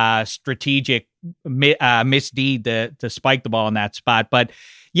strategic misdeed to spike the ball in that spot. But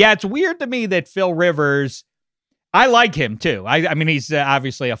yeah, it's weird to me that Phil Rivers, I like him too. I mean, he's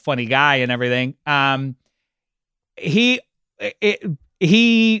obviously a funny guy and everything. But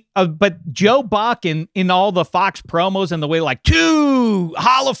Joe Buck in all the Fox promos and the way like two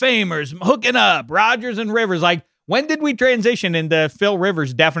Hall of Famers hooking up, Rodgers and Rivers, like, when did we transition into Phil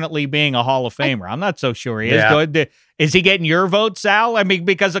Rivers definitely being a Hall of Famer? I'm not so sure he is. Yeah. Is he getting your vote, Sal? I mean,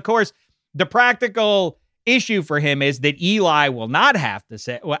 because of course the practical issue for him is that Eli will not have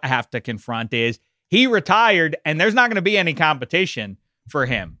to confront is he retired and there's not going to be any competition for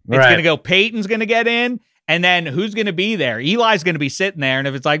him. It's going to go, Peyton's going to get in, and then who's going to be there? Eli's going to be sitting there, and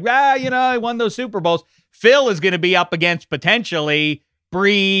if it's like, I won those Super Bowls, Phil is going to be up against potentially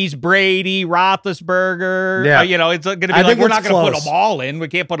Breeze, Brady, Roethlisberger. Yeah. It's going to be like, we're not going to put them all in. We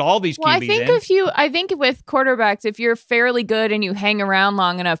can't put all these QBs in. I think with quarterbacks, if you're fairly good and you hang around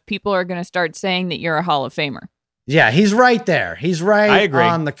long enough, people are going to start saying that you're a Hall of Famer. Yeah, he's right there. He's right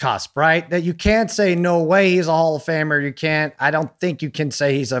on the cusp, right? That you can't say no way he's a Hall of Famer. I don't think you can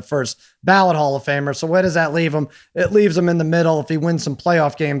say he's a first ballot Hall of Famer. So where does that leave him? It leaves him in the middle. If he wins some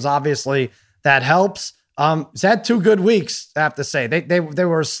playoff games, obviously that helps. He's had 2 good weeks, I have to say. They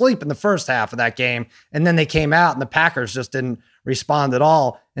were asleep in the first half of that game, and then they came out, and the Packers just didn't respond at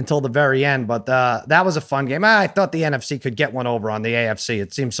all until the very end. But that was a fun game. I thought the NFC could get one over on the AFC.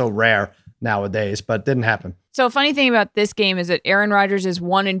 It seems so rare nowadays, but it didn't happen. So a funny thing about this game is that Aaron Rodgers is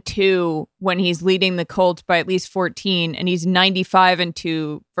 1-2 when he's leading the Colts by at least 14, and he's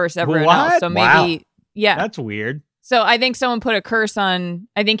 95-2 versus everyone else. So maybe, yeah, that's weird. So I think someone put a curse on.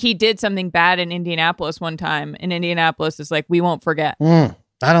 I think he did something bad in Indianapolis one time, and Indianapolis is like, we won't forget.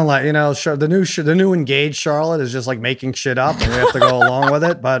 I don't like, the new engaged Charlotte is just like making shit up, and we have to go along with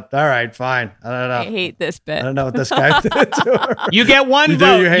it. But all right, fine. I don't know. I hate this bit. I don't know what this guy did to her. You get one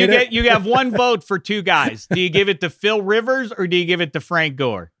vote. You have one vote for 2 guys. Do you give it to Phil Rivers or do you give it to Frank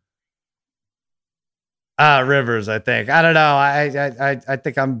Gore? Rivers, I think. I don't know. I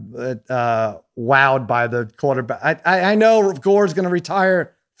think I'm wowed by the quarterback. I know Gore's going to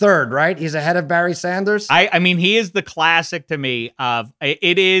retire third, right? He's ahead of Barry Sanders. I mean, he is the classic to me of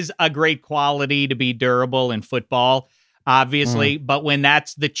it is a great quality to be durable in football, obviously. But when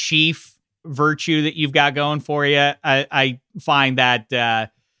that's the chief virtue that you've got going for you, I find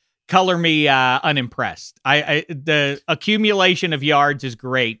that color me unimpressed. The accumulation of yards is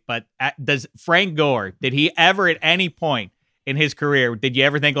great, but does Frank Gore, did he ever at any point in his career, did you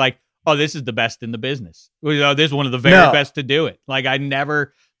ever think like, oh, this is the best in the business? This is one of the very best to do it. Like, I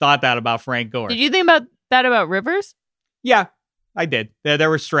never thought that about Frank Gore. Did you think about that about Rivers? Yeah, I did. There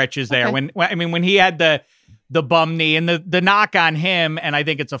were stretches there when he had the bum knee and the knock on him, and I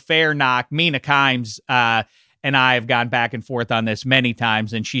think it's a fair knock. Mina Kimes and I have gone back and forth on this many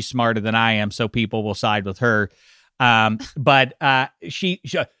times, and she's smarter than I am, so people will side with her. But she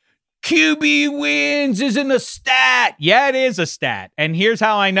QB wins isn't a stat. Yeah, it is a stat. And here's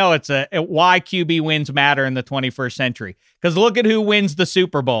how I know it's why QB wins matter in the 21st century. Because look at who wins the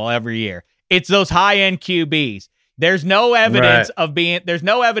Super Bowl every year. It's those high-end QBs. There's no evidence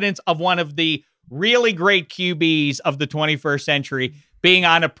of one of the really great QBs of the 21st century being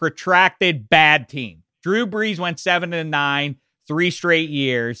on a protracted bad team. Drew Brees went 7-9, 3 straight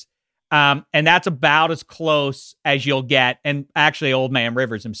years. And that's about as close as you'll get. And actually, old man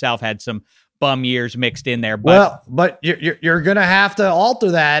Rivers himself had some bum years mixed in there. But you're going to have to alter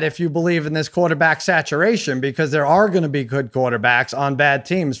that if you believe in this quarterback saturation, because there are going to be good quarterbacks on bad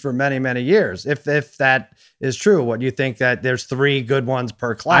teams for many, many years. If that is true, what you think that there's 3 good ones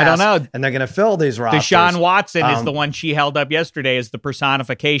per class? I don't know. And they're going to fill these rosters. Deshaun Watson is the one she held up yesterday as the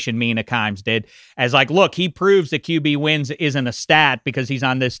personification, Mina Kimes did, as like, look, he proves that QB wins isn't a stat because he's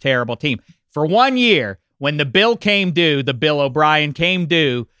on this terrible team. For 1 year, when the bill Bill O'Brien came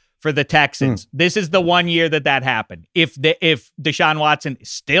due for the Texans, this is the 1 year that happened. If Deshaun Watson is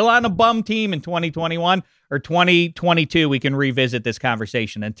still on a bum team in 2021 or 2022, we can revisit this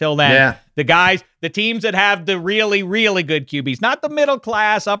conversation. Until then, the teams that have the really, really good QBs, not the middle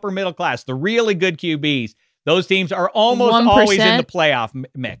class, upper middle class, the really good QBs, those teams are almost 1%. Always in the playoff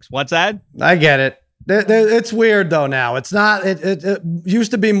mix. What's that? I get it. It's weird though now. It's not. It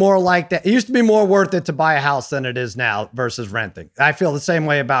used to be more like that. It used to be more worth it to buy a house than it is now versus renting. I feel the same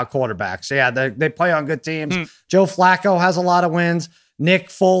way about quarterbacks. Yeah, they play on good teams. Joe Flacco has a lot of wins. Nick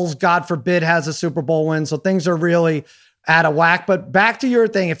Foles, God forbid, has a Super Bowl win. So things are really out of whack. But back to your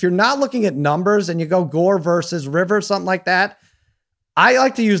thing, if you're not looking at numbers and you go Gore versus Rivers, something like that, I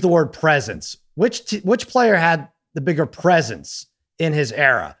like to use the word presence. Which player had the bigger presence in his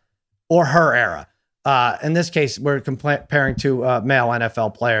era or her era? In this case, we're comparing 2 male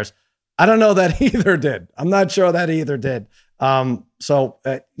NFL players. I don't know that either did. I'm not sure that either did.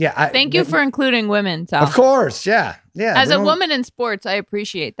 Thank you for including women, Sal. Of course, yeah. As a woman in sports, I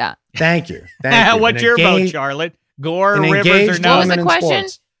appreciate that. Thank you. What's your vote, Charlotte? Gore, Rivers, or no? What was the question?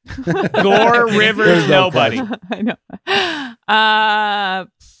 Gore, Rivers, nobody. I know.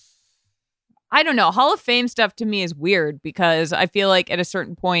 I don't know. Hall of Fame stuff to me is weird because I feel like at a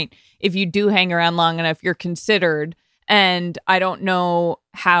certain point, if you do hang around long enough, you're considered. And I don't know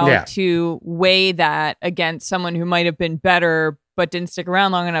how to weigh that against someone who might have been better but didn't stick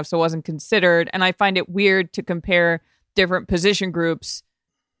around long enough, so wasn't considered. And I find it weird to compare different position groups,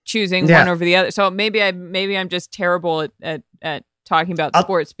 choosing one over the other. So maybe I'm just terrible at talking about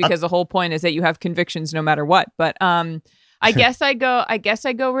sports because the whole point is that you have convictions no matter what. But I guess I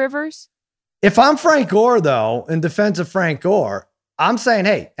go Rivers. If I'm Frank Gore, though, in defense of Frank Gore, I'm saying,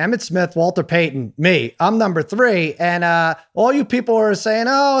 hey, Emmitt Smith, Walter Payton, me, I'm number 3. And all you people are saying,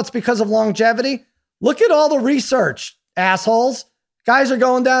 oh, it's because of longevity. Look at all the research, assholes. Guys are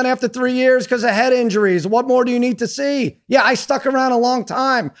going down after 3 years because of head injuries. What more do you need to see? Yeah, I stuck around a long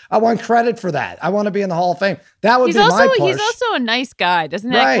time. I want credit for that. I want to be in the Hall of Fame. That would be my push. He's also a nice guy. Doesn't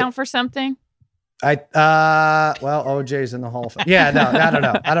that count for something? Well, OJ's in the Hall of Fame. Yeah, no, I don't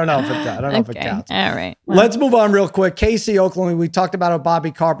know. I don't know if it counts. All right. Well. Let's move on real quick. KC, Oakland, we talked about it, Bobby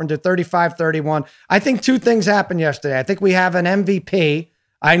Carpenter, 35-31. I think two things happened yesterday. I think we have an MVP.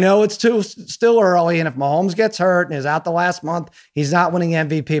 I know it's still early, and if Mahomes gets hurt and is out the last month, he's not winning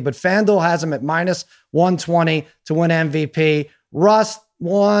MVP. But FanDuel has him at -120 to win MVP. Russ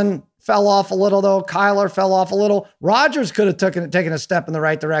fell off a little, though. Kyler fell off a little. Rodgers could have taken a step in the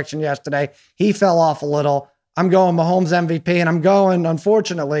right direction yesterday. He fell off a little. I'm going Mahomes MVP, and I'm going,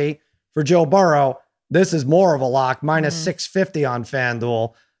 unfortunately, for Joe Burrow. This is more of a lock, -650 on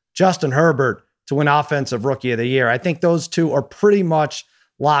FanDuel. Justin Herbert to win Offensive Rookie of the Year. I think those two are pretty much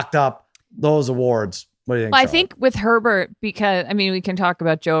locked up, those awards. What do you think? Well, I think with Herbert, because, I mean, we can talk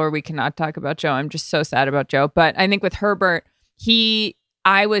about Joe or we cannot talk about Joe. I'm just so sad about Joe. But I think with Herbert,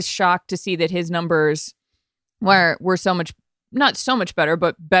 I was shocked to see that his numbers were so much, not so much better,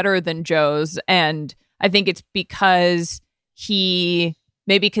 but better than Joe's. And I think it's because he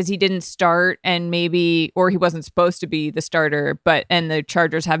didn't start and or he wasn't supposed to be the starter, and the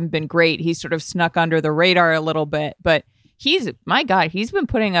Chargers haven't been great. He sort of snuck under the radar a little bit, but he's been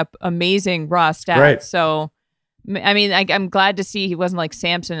putting up amazing raw stats. Right. So, I mean, I'm glad to see he wasn't like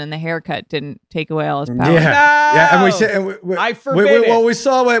Samson and the haircut didn't take away all his power. Yeah. And I forbid it. We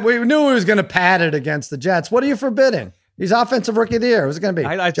saw it. We knew he was going to pad it against the Jets. What are you forbidding? He's Offensive Rookie of the Year. Who's it going to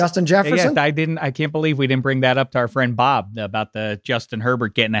be? Justin Jefferson? Yeah, I can't believe we didn't bring that up to our friend Bob about the Justin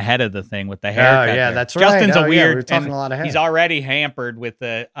Herbert getting ahead of the thing with the haircut. Oh, yeah, there. that's right. Justin's a weird. We were talking a lot of hair. He's already hampered with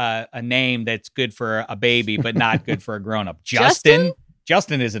a name that's good for a baby, but not good for a grown-up.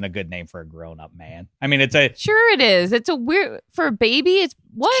 Justin isn't a good name for a grown-up man. I mean, sure it is. It's a weird for a baby. It's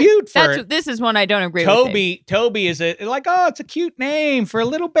what? Cute. This is one I don't agree with. Toby is it's a cute name for a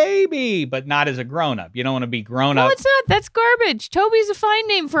little baby, but not as a grown-up. You don't want to be grown up. No, it's not. That's garbage. Toby's a fine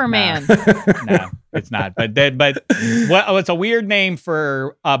name for a man. No, it's not. But what's a weird name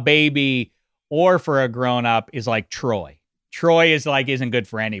for a baby or for a grown-up is like Troy. Troy isn't good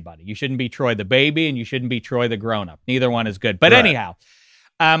for anybody. You shouldn't be Troy the baby, and you shouldn't be Troy the grown-up. Neither one is good. But anyhow,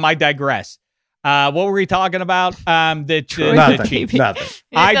 I digress. What were we talking about? The Chiefs. Nothing.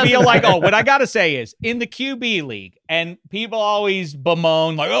 I feel like, what I got to say is, in the QB league, and people always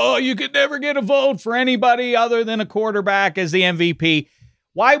bemoan, like, you could never get a vote for anybody other than a quarterback as the MVP.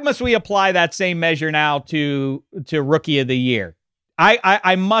 Why must we apply that same measure now to Rookie of the Year?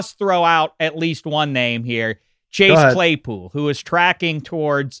 I must throw out at least one name here. Chase Claypool, who is tracking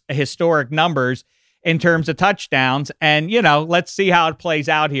towards historic numbers in terms of touchdowns. And, let's see how it plays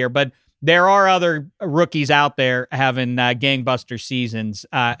out here. But there are other rookies out there having gangbuster seasons,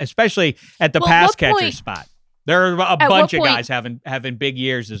 especially at the pass catcher spot. There are a bunch of guys having big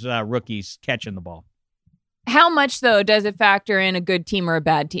years as rookies catching the ball. How much, though, does it factor in a good team or a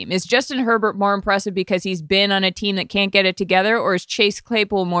bad team? Is Justin Herbert more impressive because he's been on a team that can't get it together, or is Chase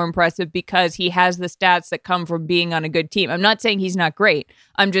Claypool more impressive because he has the stats that come from being on a good team? I'm not saying he's not great.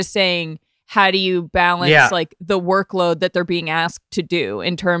 I'm just saying, how do you balance like the workload that they're being asked to do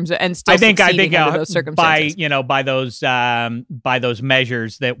in terms of and still succeeding under those circumstances? By those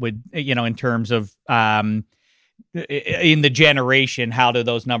measures that would in terms of in the generation, how do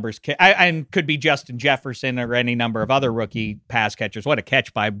those numbers and could be Justin Jefferson or any number of other rookie pass catchers. What a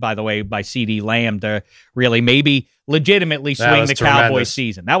catch by the way by CeeDee Lamb to really maybe legitimately swing the Cowboys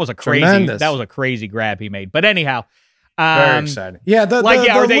season. That was a crazy grab he made. But anyhow, very exciting. Yeah, the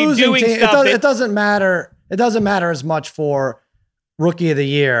losing team, it doesn't matter. It doesn't matter as much for Rookie of the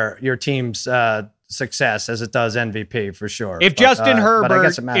Year, your team's success, as it does MVP for sure. If Justin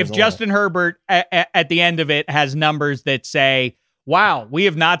Herbert at the end of it has numbers that say, wow, we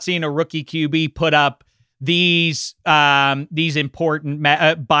have not seen a rookie QB put up these important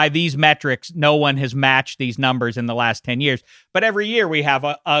by these metrics, no one has matched these numbers in the last 10 years. But every year we have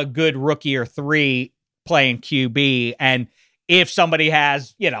a good rookie or three playing QB. And if somebody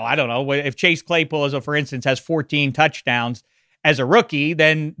has, I don't know, if Chase Claypool, for instance, has 14 touchdowns as a rookie,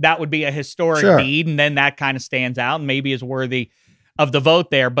 then that would be a historic feat, and then that kind of stands out and maybe is worthy of the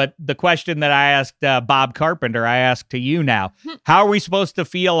vote there. But the question that I asked Bob Carpenter, I ask to you now. How are we supposed to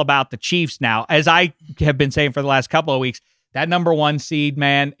feel about the Chiefs now? As I have been saying for the last couple of weeks, that number one seed,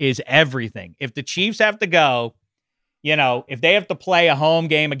 man, is everything. If the Chiefs have to go, if they have to play a home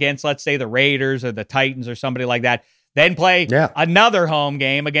game against, let's say, the Raiders or the Titans or somebody like that, then play another home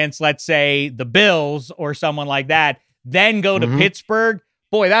game against, let's say, the Bills or someone like that, then go to Pittsburgh,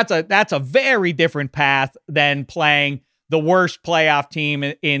 boy, that's a very different path than playing the worst playoff team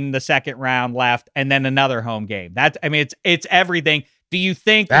in the second round left and then another home game. It's everything. Do you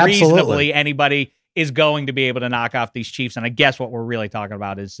think reasonably anybody is going to be able to knock off these Chiefs? And I guess what we're really talking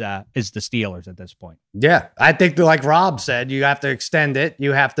about is the Steelers at this point. Yeah, I think like Rob said, you have to extend it.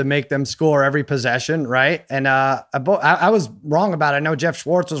 You have to make them score every possession, right? And I was wrong about it. I know Jeff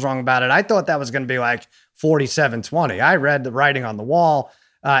Schwartz was wrong about it. I thought that was going to be like 47-20. I read the writing on the wall.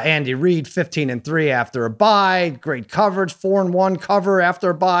 Andy Reid, 15-3 after a bye. Great coverage, 4-1 cover after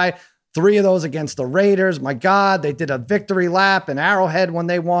a bye. 3 of those against the Raiders. My God, they did a victory lap in Arrowhead when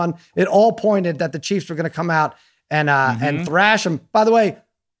they won. It all pointed that the Chiefs were going to come out and thrash them. By the way,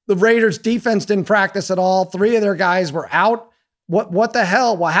 the Raiders defense didn't practice at all. 3 of their guys were out. What the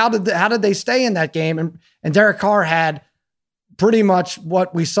hell? Well, how did they stay in that game? And Derek Carr had pretty much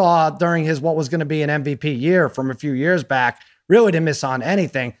what we saw during his what was going to be an MVP year from a few years back. Really didn't miss on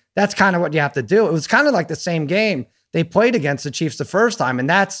anything. That's kind of what you have to do. It was kind of like the same game they played against the Chiefs the first time, and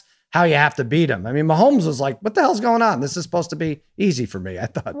that's how you have to beat them. I mean, Mahomes was like, what the hell's going on? This is supposed to be easy for me, I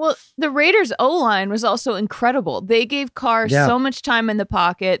thought. Well, the Raiders' O-line was also incredible. They gave Carr so much time in the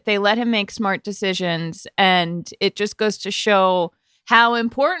pocket. They let him make smart decisions, and it just goes to show how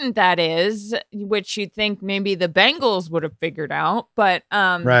important that is, which you'd think maybe the Bengals would have figured out. But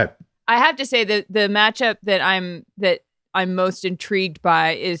right. I have to say that the matchup that I'm most intrigued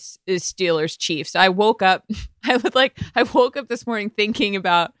by is Steelers Chiefs. I woke up this morning thinking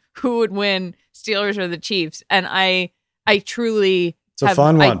about who would win, Steelers or the Chiefs, and I truly it's a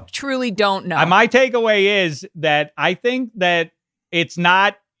fun one. I truly don't know. My takeaway is that I think that it's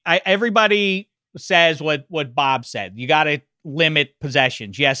not. Everybody says what Bob said. You got to limit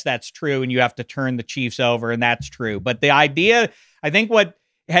possessions. Yes, that's true, and you have to turn the Chiefs over, and that's true. But the idea, I think, what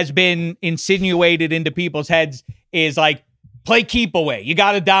has been insinuated into people's heads is like, play keep away. You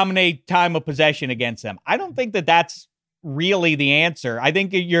got to dominate time of possession against them. I don't think that that's really the answer. I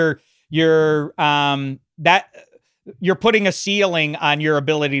think you're putting a ceiling on your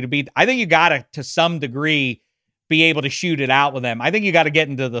ability to beat. I think you got to some degree, be able to shoot it out with them. I think you got to get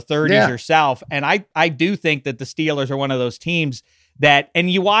into the 30s yourself. And I do think that the Steelers are one of those teams that, and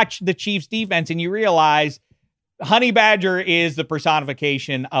you watch the Chiefs defense and you realize Honey Badger is the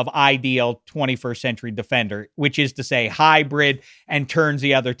personification of ideal 21st century defender, which is to say hybrid and turns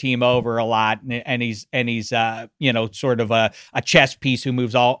the other team over a lot. And he's sort of a chess piece who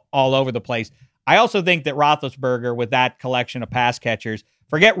moves all over the place. I also think that Roethlisberger, with that collection of pass catchers,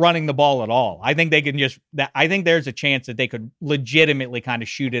 forget running the ball at all. I think they can I think there's a chance that they could legitimately kind of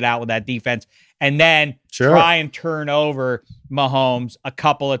shoot it out with that defense and then try and turn over Mahomes a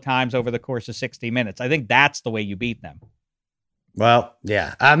couple of times over the course of 60 minutes. I think that's the way you beat them. Well,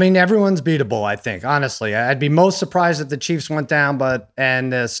 yeah. I mean, everyone's beatable, I think. Honestly, I'd be most surprised if the Chiefs went down,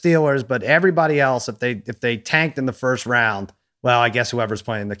 and the Steelers, but everybody else, if they tanked in the first round, well, I guess whoever's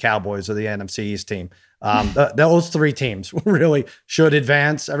playing the Cowboys or the NFC East team, those 3 teams really should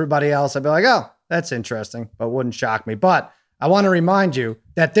advance. Everybody else, I'd be like, oh, that's interesting, but wouldn't shock me. But I want to remind you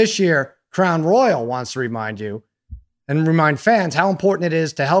that this year, Crown Royal wants to remind you and remind fans how important it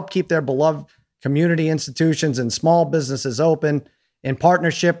is to help keep their beloved community institutions and small businesses open. In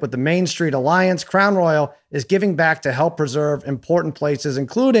partnership with the Main Street Alliance, Crown Royal is giving back to help preserve important places,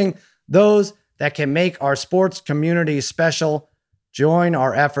 including those that can make our sports community special. Join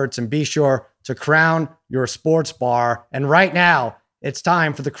our efforts and be sure to crown your sports bar. And right now, it's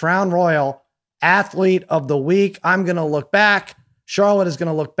time for the Crown Royal Athlete of the Week. I'm going to look back. Charlotte is going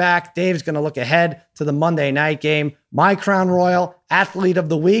to look back. Dave's going to look ahead to the Monday night game. My Crown Royal Athlete of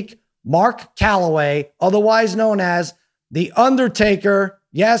the Week, Mark Calloway, otherwise known as The Undertaker.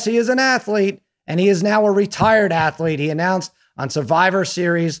 Yes, he is an athlete, and he is now a retired athlete. He announced on Survivor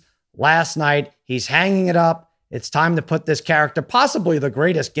Series last night, he's hanging it up. It's time to put this character, possibly the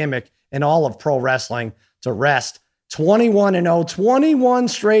greatest gimmick in all of pro wrestling, to rest. 21-0, 21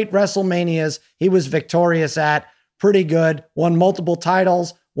 straight WrestleManias he was victorious at. Pretty good. Won multiple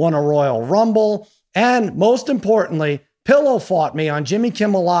titles, won a Royal Rumble, and most importantly, pillow fought me on Jimmy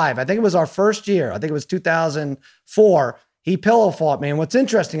Kimmel Live. I think it was our first year. I think it was 2004. He pillow fought me. And what's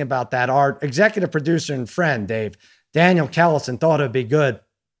interesting about that, our executive producer and friend, Dave, Daniel Kellison, thought it'd be good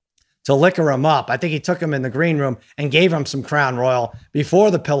to liquor him up. I think he took him in the green room and gave him some Crown Royal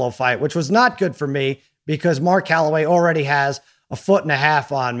before the pillow fight, which was not good for me because Mark Calloway already has 1.5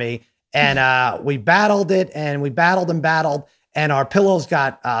 feet on me. And we battled it, and we battled, and our pillows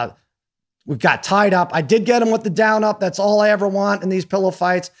we got tied up. I did get him with the down up. That's all I ever want in these pillow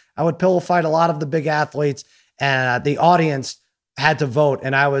fights. I would pillow fight a lot of the big athletes, and the audience had to vote,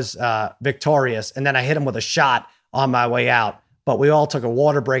 and I was victorious. And then I hit him with a shot on my way out. but we all took a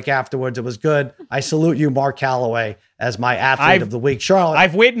water break afterwards. It was good. I salute you, Mark Calloway, as my athlete of the week. Charlotte.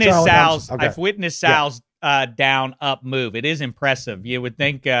 I've witnessed Sal's down up move. It is impressive. You would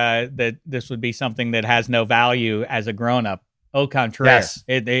think that this would be something that has no value as a grown up. Au contraire.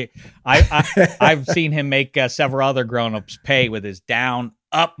 Yes. I've seen him make several other grown-ups pay with his down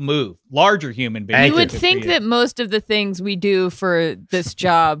up move. Larger human beings. You would think that most of the things we do for this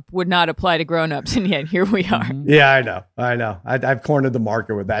job would not apply to grown-ups, and yet here we are. Mm-hmm. Yeah, I know. I've cornered the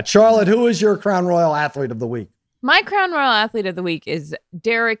market with that. Charlotte, who is your Crown Royal Athlete of the Week? My Crown Royal Athlete of the Week is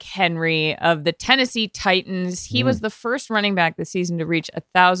Derrick Henry of the Tennessee Titans. He was the first running back this season to reach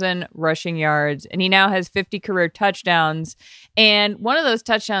 1,000 rushing yards, and he now has 50 career touchdowns. And one of those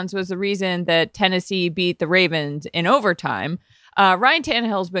touchdowns was the reason that Tennessee beat the Ravens in overtime. Ryan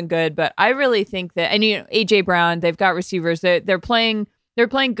Tannehill's been good, but I really think that, and A.J. Brown, they've got receivers. They're playing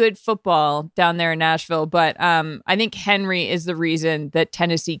good football down there in Nashville, but I think Henry is the reason that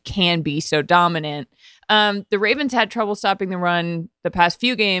Tennessee can be so dominant. The Ravens had trouble stopping the run the past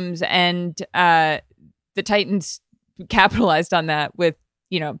few games, and the Titans capitalized on that with,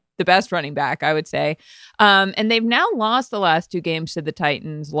 the best running back, I would say. And they've now lost the last 2 games to the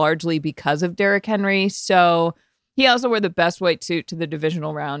Titans, largely because of Derrick Henry. So he also wore the best white suit to the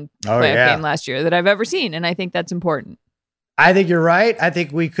divisional round playoff game last year that I've ever seen, and I think that's important. I think you're right. I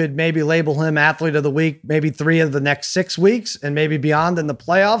think we could maybe label him Athlete of the Week, maybe 3 of the next 6 weeks and maybe beyond in the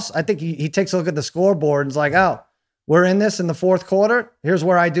playoffs. I think he takes a look at the scoreboard and is like, oh, we're in this in the fourth quarter. Here's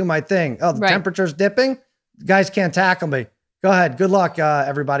where I do my thing. Oh, the temperature's dipping. Guys can't tackle me. Go ahead. Good luck,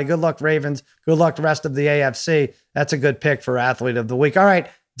 everybody. Good luck, Ravens. Good luck, the rest of the AFC. That's a good pick for Athlete of the Week. All right,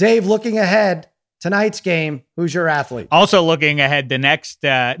 Dave, looking ahead, tonight's game, who's your athlete? Also looking ahead to next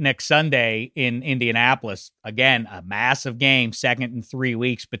Sunday in Indianapolis. Again, a massive game, second in 3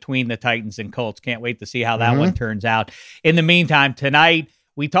 weeks between the Titans and Colts. Can't wait to see how that one turns out. In the meantime, tonight,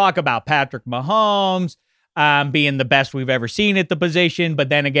 we talk about Patrick Mahomes being the best we've ever seen at the position. But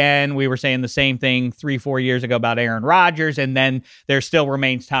then again, we were saying the same thing 3-4 years ago about Aaron Rodgers. And then there still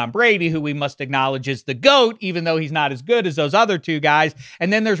remains Tom Brady, who we must acknowledge is the GOAT, even though he's not as good as those other 2 guys.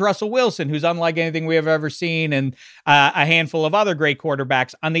 And then there's Russell Wilson, who's unlike anything we have ever seen, and a handful of other great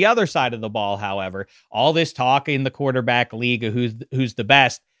quarterbacks on the other side of the ball. However, all this talk in the quarterback league of who's the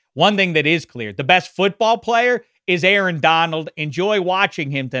best. One thing that is clear, the best football player is Aaron Donald. Enjoy watching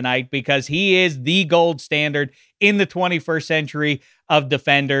him tonight because he is the gold standard in the 21st century of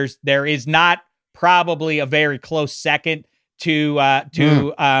defenders. There is not probably a very close second to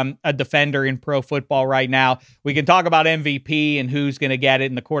a defender in pro football right now. We can talk about MVP and who's going to get it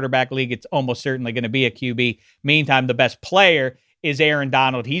in the quarterback league. It's almost certainly going to be a QB. Meantime, the best player is Aaron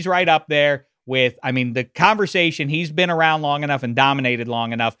Donald. He's right up there with, the conversation. He's been around long enough and dominated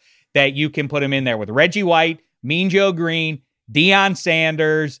long enough that you can put him in there with Reggie White, Mean Joe Green, Deion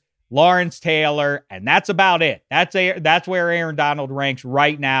Sanders, Lawrence Taylor, and that's about it. That's where Aaron Donald ranks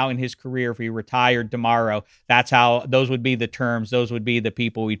right now in his career if he retired tomorrow. That's how those would be the terms. Those would be the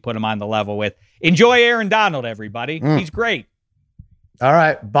people we'd put him on the level with. Enjoy Aaron Donald, everybody. He's great. All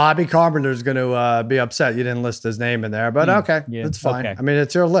right. Bobby Carpenter's going to be upset you didn't list his name in there, but okay, that's fine. Okay.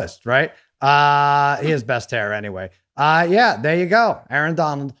 It's your list, right? He has best hair anyway. There you go. Aaron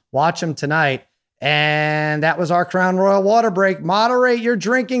Donald. Watch him tonight. And that was our Crown Royal water break. Moderate your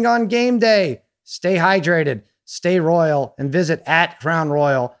drinking on game day. Stay hydrated, stay royal, and visit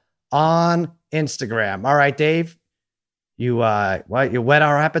 @CrownRoyal on Instagram. All right, Dave, you whet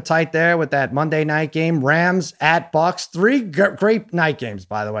our appetite there with that Monday night game. Rams at Bucks. 3 great night games,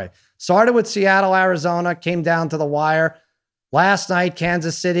 by the way. Started with Seattle, Arizona, came down to the wire. Last night,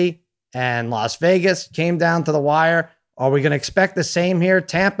 Kansas City and Las Vegas came down to the wire. Are we going to expect the same here?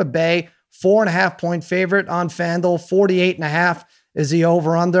 Tampa Bay, 4.5-point favorite on FanDuel. 48.5 is the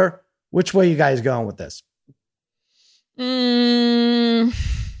over-under. Which way are you guys going with this? I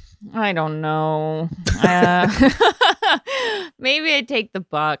don't know. Maybe I'd take the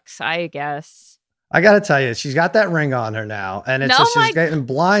Bucks, I guess. I got to tell you, she's got that ring on her now, and it's she's getting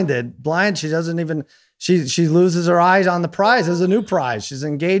blinded. She doesn't even... She loses her eyes on the prize. There's a new prize. She's an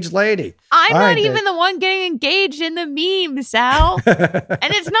engaged lady. I'm not even the one getting engaged in the meme, Sal.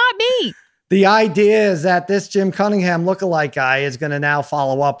 And it's not me. The idea is that this Jim Cunningham lookalike guy is going to now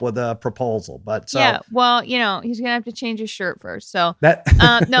follow up with a proposal. But yeah, well, he's going to have to change his shirt first. So no,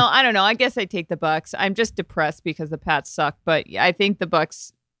 I don't know. I guess I take the Bucks. I'm just depressed because the Pats suck. But I think the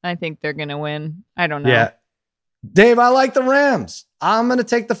Bucks. I think they're going to win. I don't know. Yeah, Dave, I like the Rams. I'm going to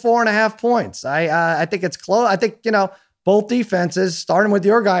take the 4.5 points. I think it's close. I think, both defenses, starting with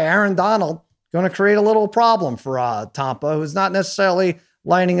your guy, Aaron Donald, going to create a little problem for Tampa, who's not necessarily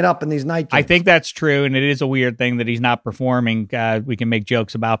lining it up in these night games. I think that's true, and it is a weird thing that he's not performing. We can make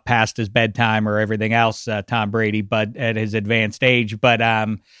jokes about past his bedtime or everything else, Tom Brady, but at his advanced age. But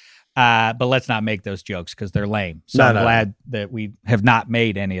let's not make those jokes because they're lame. So I'm glad that we have not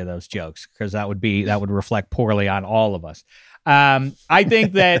made any of those jokes because that would reflect poorly on all of us. I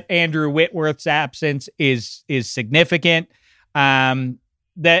think that Andrew Whitworth's absence is significant.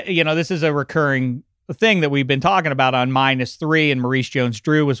 That, this is a recurring thing that we've been talking about on -3, and Maurice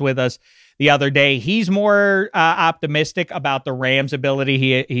Jones-Drew was with us the other day. He's more optimistic about the Rams' ability.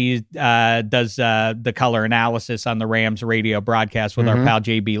 He does the color analysis on the Rams radio broadcast with our pal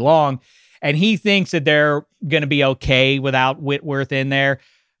JB Long, and he thinks that they're going to be okay without Whitworth in there.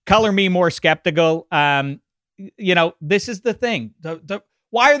 Color me more skeptical. This is the thing.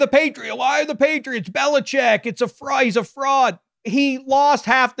 Why are the Patriots? Belichick. He's a fraud. He lost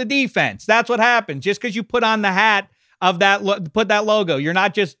half the defense. That's what happened. Just because you put on the hat of put that logo, you're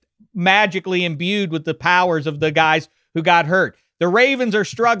not just magically imbued with the powers of the guys who got hurt. The Ravens are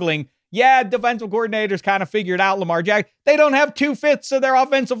struggling. Yeah, defensive coordinators kind of figured out Lamar Jackson. They don't have 2/5 of their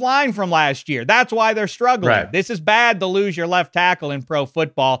offensive line from last year. That's why they're struggling. Right. This is bad to lose your left tackle in pro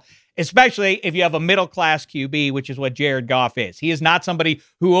football, especially if you have a middle-class QB, which is what Jared Goff is. He is not somebody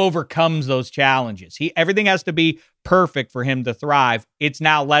who overcomes those challenges. Everything has to be perfect for him to thrive. It's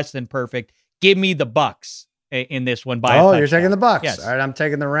now less than perfect. Give me the Bucs in this one. You're taking the Bucs. Yes. All right, I'm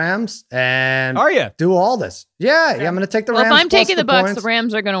taking the Rams. And are you? Do all this. Yeah, I'm going to take the Rams. Well, if I'm taking the Bucs, points. the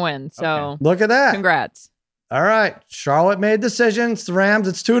Rams are going to win. So okay. Look at that. Congrats. All right. Charlotte made decisions. The Rams,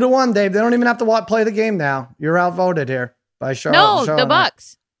 it's 2-1, Dave. They don't even have to play the game now. You're outvoted here by Charlotte. No, the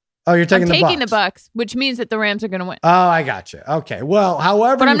Bucs. Oh, you're taking the Bucs. I'm taking the Bucs, which means that the Rams are going to win. Oh, I got you. Okay. Well,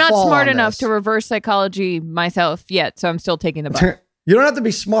 however, but I'm not smart enough to reverse psychology myself yet, so I'm still taking the Bucs. You don't have to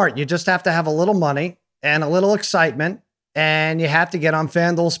be smart. You just have to have a little money and a little excitement, and you have to get on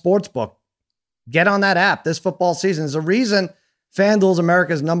FanDuel Sportsbook. Get on that app this football season. There's a reason FanDuel's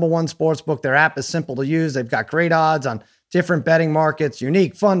America's #1 sportsbook. Their app is simple to use. They've got great odds on different betting markets,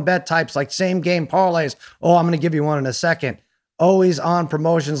 unique, fun bet types like same-game parlays. Oh, I'm going to give you one in a second. Always on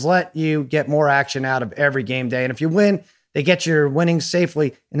promotions, let you get more action out of every game day. And if you win, they get your winnings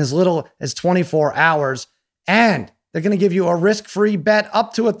safely in as little as 24 hours. And they're going to give you a risk-free bet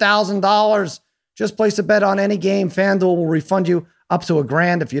up to $1,000. Just place a bet on any game. FanDuel will refund you up to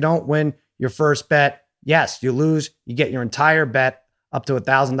 $1,000 if you don't win your first bet. Yes, you lose, you get your entire bet up to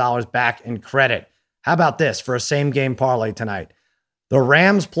 $1,000 back in credit. How about this for a same-game parlay tonight? The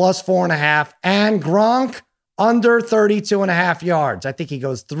Rams plus 4.5 and Gronk under 32.5 yards. I think he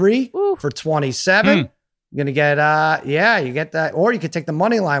goes 3 for 27. You're going to get, you get that. Or you could take the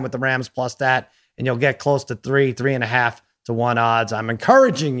money line with the Rams plus that, and you'll get close to 3.5 to 1 odds. I'm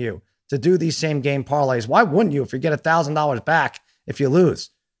encouraging you to do these same game parlays. Why wouldn't you if you get $1,000 back if you lose?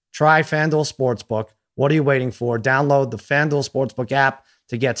 Try FanDuel Sportsbook. What are you waiting for? Download the FanDuel Sportsbook app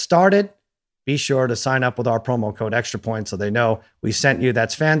to get started. Be sure to sign up with our promo code Extra Points so they know we sent you.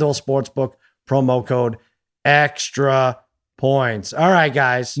 That's FanDuel Sportsbook, promo code Extra Points. All right,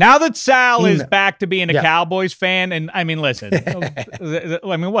 guys. Now that Sal is back to being a Cowboys fan, and I mean, listen,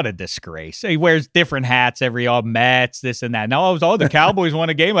 what a disgrace. He wears different hats all Mets, this and that. Now, the Cowboys won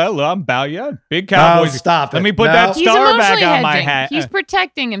a game. I'm about, big Cowboys. Oh, stop it. Let me put that star back on my hat. He's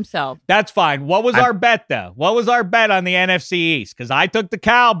protecting himself. That's fine. What was our bet, though? What was our bet on the NFC East? Because I took the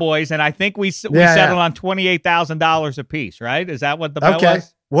Cowboys, and I think we settled on $28,000 a piece, right? Is that what the bet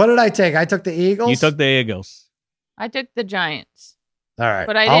was? What did I take? I took the Eagles. You took the Eagles. I took the Giants. All right.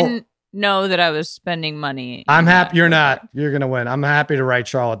 But I didn't know that I was spending money. I'm happy you're not. You're going to win. I'm happy to write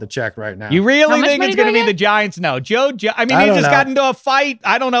Charlotte the check right now. You really think it's going to be the Giants? No. He just got into a fight.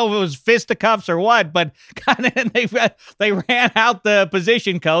 I don't know if it was fisticuffs or what, but kind of they ran out the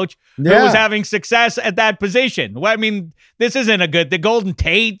position coach who was having success at that position. Well, I mean, this isn't the Golden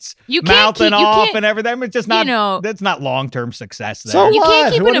Tates mouthing off and everything. It's just not, that's not long-term success there. So you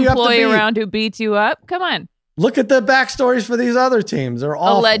can't keep an employee around who beats you up. Come on. Look at the backstories for these other teams. They're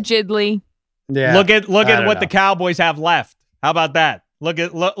awful. Allegedly. Yeah. Look at what the Cowboys have left. How about that? Look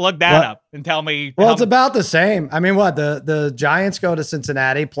that up and tell me. Well, it's about the same. I mean, the Giants go to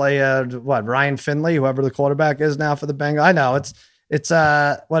Cincinnati, play Ryan Finley, whoever the quarterback is now for the Bengals. I know it's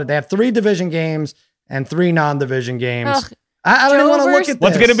they have 3 division games and 3 non-division games. Ugh. I don't even want to look at this.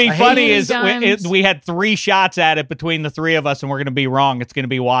 What's going to be funny is we had 3 shots at it between the 3 of us, and we're going to be wrong. It's going to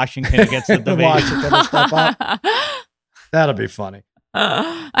be Washington against the division. Washington will step up. That'll be funny.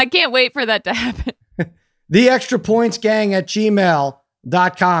 I can't wait for that to happen. The Extra Points Gang at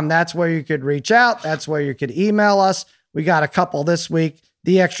gmail.com. That's where you could reach out. That's where you could email us. We got a couple this week.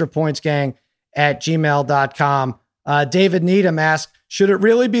 The Extra Points Gang at gmail.com. David Needham asked, Should it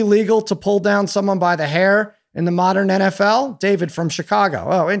really be legal to pull down someone by the hair in the modern NFL? David from Chicago.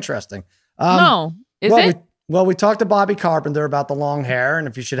 Oh, interesting. No, is it? We talked to Bobby Carpenter about the long hair and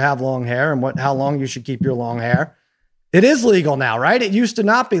if you should have long hair and how long you should keep your long hair. It is legal now, right? It used to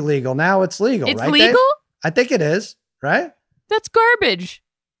not be legal. Now it's legal, it's right? It's legal? Dave? I think it is, right? That's garbage.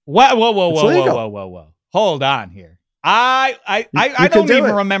 Whoa. Hold on here. I don't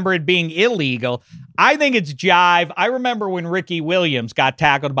even remember it being illegal. I think it's jive. I remember when Ricky Williams got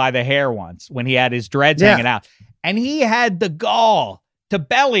tackled by the hair once when he had his dreads hanging out. And he had the gall to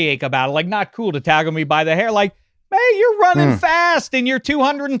bellyache about it. Like, not cool to tackle me by the hair. Like, hey, you're running fast and you're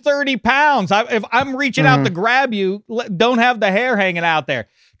 230 pounds. If I'm reaching out to grab you, don't have the hair hanging out there.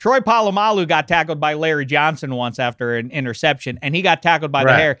 Troy Polamalu got tackled by Larry Johnson once after an interception, and he got tackled by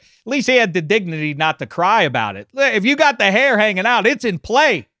the hair. At least he had the dignity not to cry about it. If you got the hair hanging out, it's in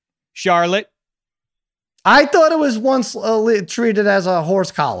play, Charlotte. I thought it was once treated as a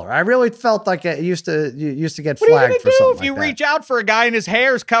horse collar. I really felt like you used to get flagged for something like that. What are you going to do if you reach out for a guy and his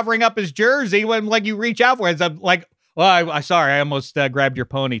hair's covering up his jersey when you reach out for it? It's like, well, sorry, I almost grabbed your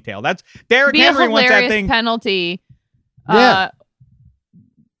ponytail. That's Derrick Henry wants that thing. Penalty.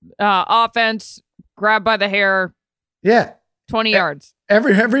 Offense, grab by the hair. Yeah. 20 yards.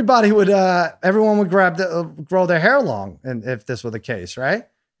 Everybody would, everyone would grow their hair long, and if this were the case, right?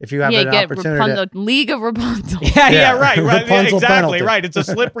 If you have an opportunity. League of Rapunzel. Yeah, right. Exactly, penalty. right. It's a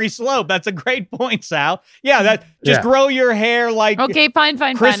slippery slope. That's a great point, Sal. Yeah, grow your hair like okay, fine.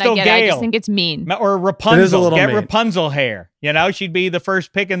 Crystal I get Gale. it. I just think it's mean. Or Rapunzel. Get mean. Rapunzel hair. You know, she'd be the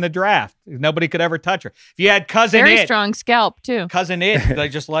first pick in the draft. Nobody could ever touch her. If you had Very strong scalp, too. Cousin It,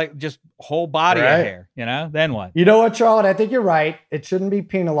 just whole body of hair, you know? Then what? You know what, Charlotte? I think you're right. It shouldn't be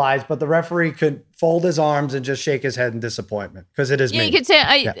penalized, but the referee could fold his arms and just shake his head in disappointment because it is mean. You could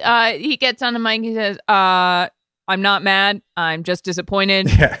say, he gets on the mic, he says, I'm not mad. I'm just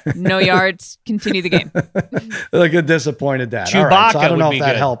disappointed. No yards. Continue the game. Like a disappointed dad. Chewbacca right, so I don't know if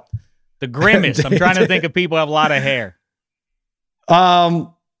that good. helped. The grimace. I'm trying to think of people who have a lot of hair.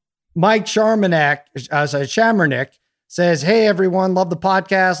 Mike Chamernick says, hey, everyone, love the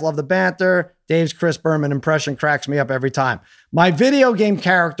podcast, love the banter. Dave's Chris Berman impression cracks me up every time. My video game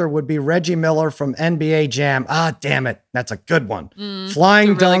character would be Reggie Miller from NBA Jam. Ah, damn it. That's a good one.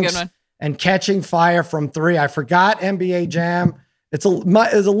 Flying dunks and catching fire from three. I forgot NBA Jam. It's a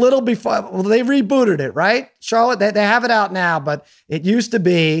little before. Well, they rebooted it, right? Charlotte, they have it out now, but it used to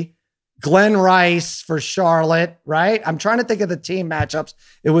be Glenn Rice for Charlotte, right? I'm trying to think of the team matchups.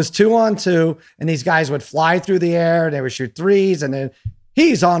 It was 2-on-2, and these guys would fly through the air, and they would shoot threes, and then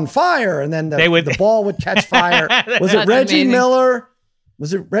he's on fire, and then the ball would catch fire. Was it Reggie Miller?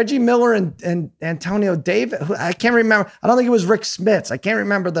 Was it Reggie Miller and Antonio Davis? I can't remember. I don't think it was Rick Smits. I can't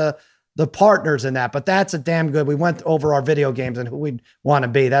remember the partners in that, but that's a damn good. We went over our video games and who we'd want to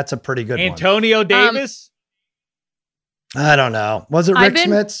be. That's a pretty good Antonio one. Davis? I don't know. Was it Rick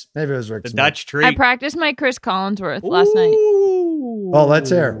Smits? Maybe it was Rick Smits. Dutch treat. I practiced my Chris Collinsworth last night. Oh, let's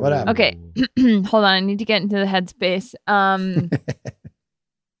hear it. What happened? Okay. Hold on. I need to get into the headspace.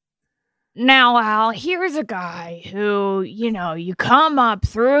 Now, Al, here's a guy who, you come up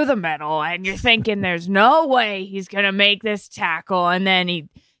through the middle and you're thinking there's no way he's going to make this tackle. And then he,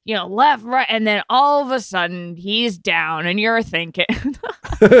 left, right. And then all of a sudden he's down and you're thinking.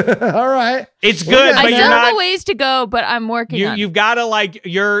 All right. It's good. I but still have a ways to go, but I'm working on it. You've got to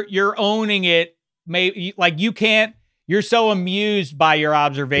you're owning it. Maybe you can't. You're so amused by your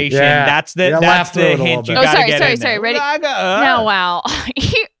observation. Yeah. That's the hint you got to get in there. Ready? Now, wow.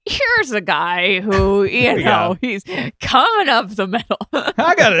 Here's a guy who, he's coming up the middle.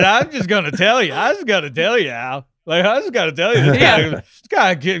 I'm just going to tell you. I just got to tell you, Al. I just got to tell you, this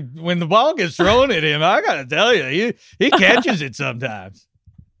guy, when the ball gets thrown at him, I got to tell you, he catches it sometimes.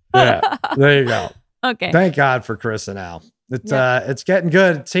 Yeah, there you go. Okay. Thank God for Chris and Al. It's getting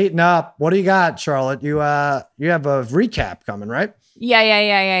good. It's heating up. What do you got, Charlotte? You have a recap coming, right?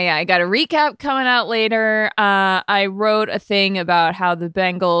 Yeah. I got a recap coming out later. I wrote a thing about how the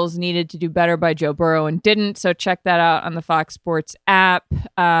Bengals needed to do better by Joe Burrow and didn't. So check that out on the Fox Sports app.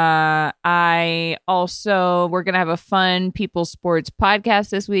 We're going to have a fun People Sports podcast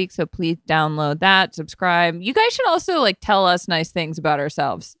this week. So please download that, subscribe. You guys should also tell us nice things about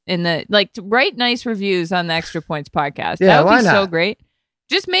ourselves to write nice reviews on the Extra Points podcast. Yeah, that would be so great.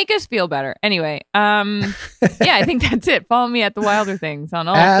 Just make us feel better. Anyway, I think that's it. Follow me at The Wilder Things on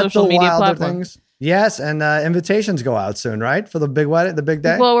all social media platforms. Yes, and invitations go out soon, right? For the big wedding, the big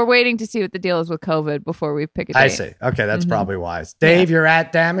day? Well, we're waiting to see what the deal is with COVID before we pick a date. I see. Okay, that's probably wise. Dave, you're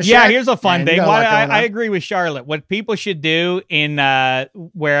at Damashek. Yeah, here's a fun thing. I agree with Charlotte. What people should do in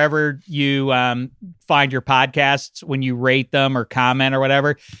wherever you find your podcasts when you rate them or comment or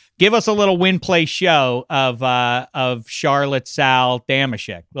whatever. Give us a little win play show of Charlotte, Sal,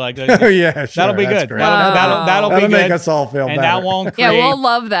 Damashek. Like, oh yeah, sure. That'll be That's good. Great. That'll be good. Make us all feel and better. that won't create we'll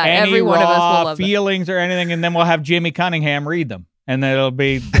love that. any Every one of us will love feelings or anything, and then we'll have Jimmy Cunningham read them, and then it'll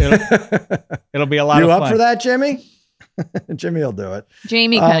be a lot of fun. You up for that, Jimmy? Jimmy will do it.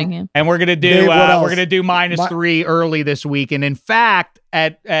 Jamie Cunningham. And we're gonna do -3 early this week, and in fact,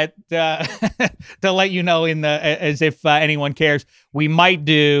 to let you know, as if anyone cares, we might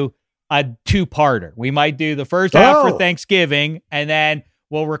do a 2-parter. We might do the first half for Thanksgiving, and then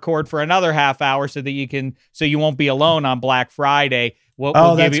we'll record for another half hour so that you won't be alone on Black Friday.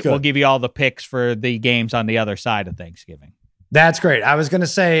 We'll give you all the picks for the games on the other side of Thanksgiving. That's great. I was going to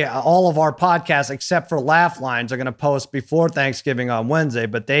say all of our podcasts, except for Laugh Lines, are going to post before Thanksgiving on Wednesday.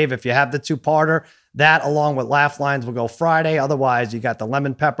 But Dave, if you have the 2-parter, that along with Laugh Lines will go Friday. Otherwise, you got the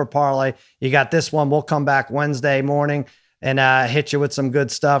Lemon Pepper Parlay. You got this one. We'll come back Wednesday morning and hit you with some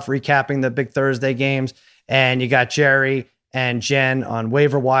good stuff, recapping the big Thursday games. And you got Jerry and Jen on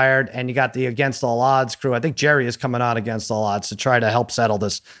Waiver Wired, and you got the Against All Odds crew. I think Jerry is coming on Against All Odds to try to help settle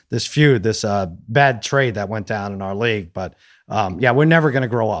this feud, this bad trade that went down in our league. But we're never going to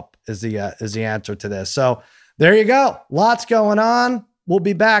grow up is the answer to this. So there you go. Lots going on. We'll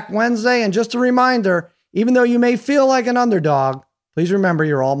be back Wednesday. And just a reminder, even though you may feel like an underdog, please remember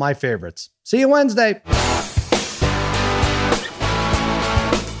you're all my favorites. See you Wednesday.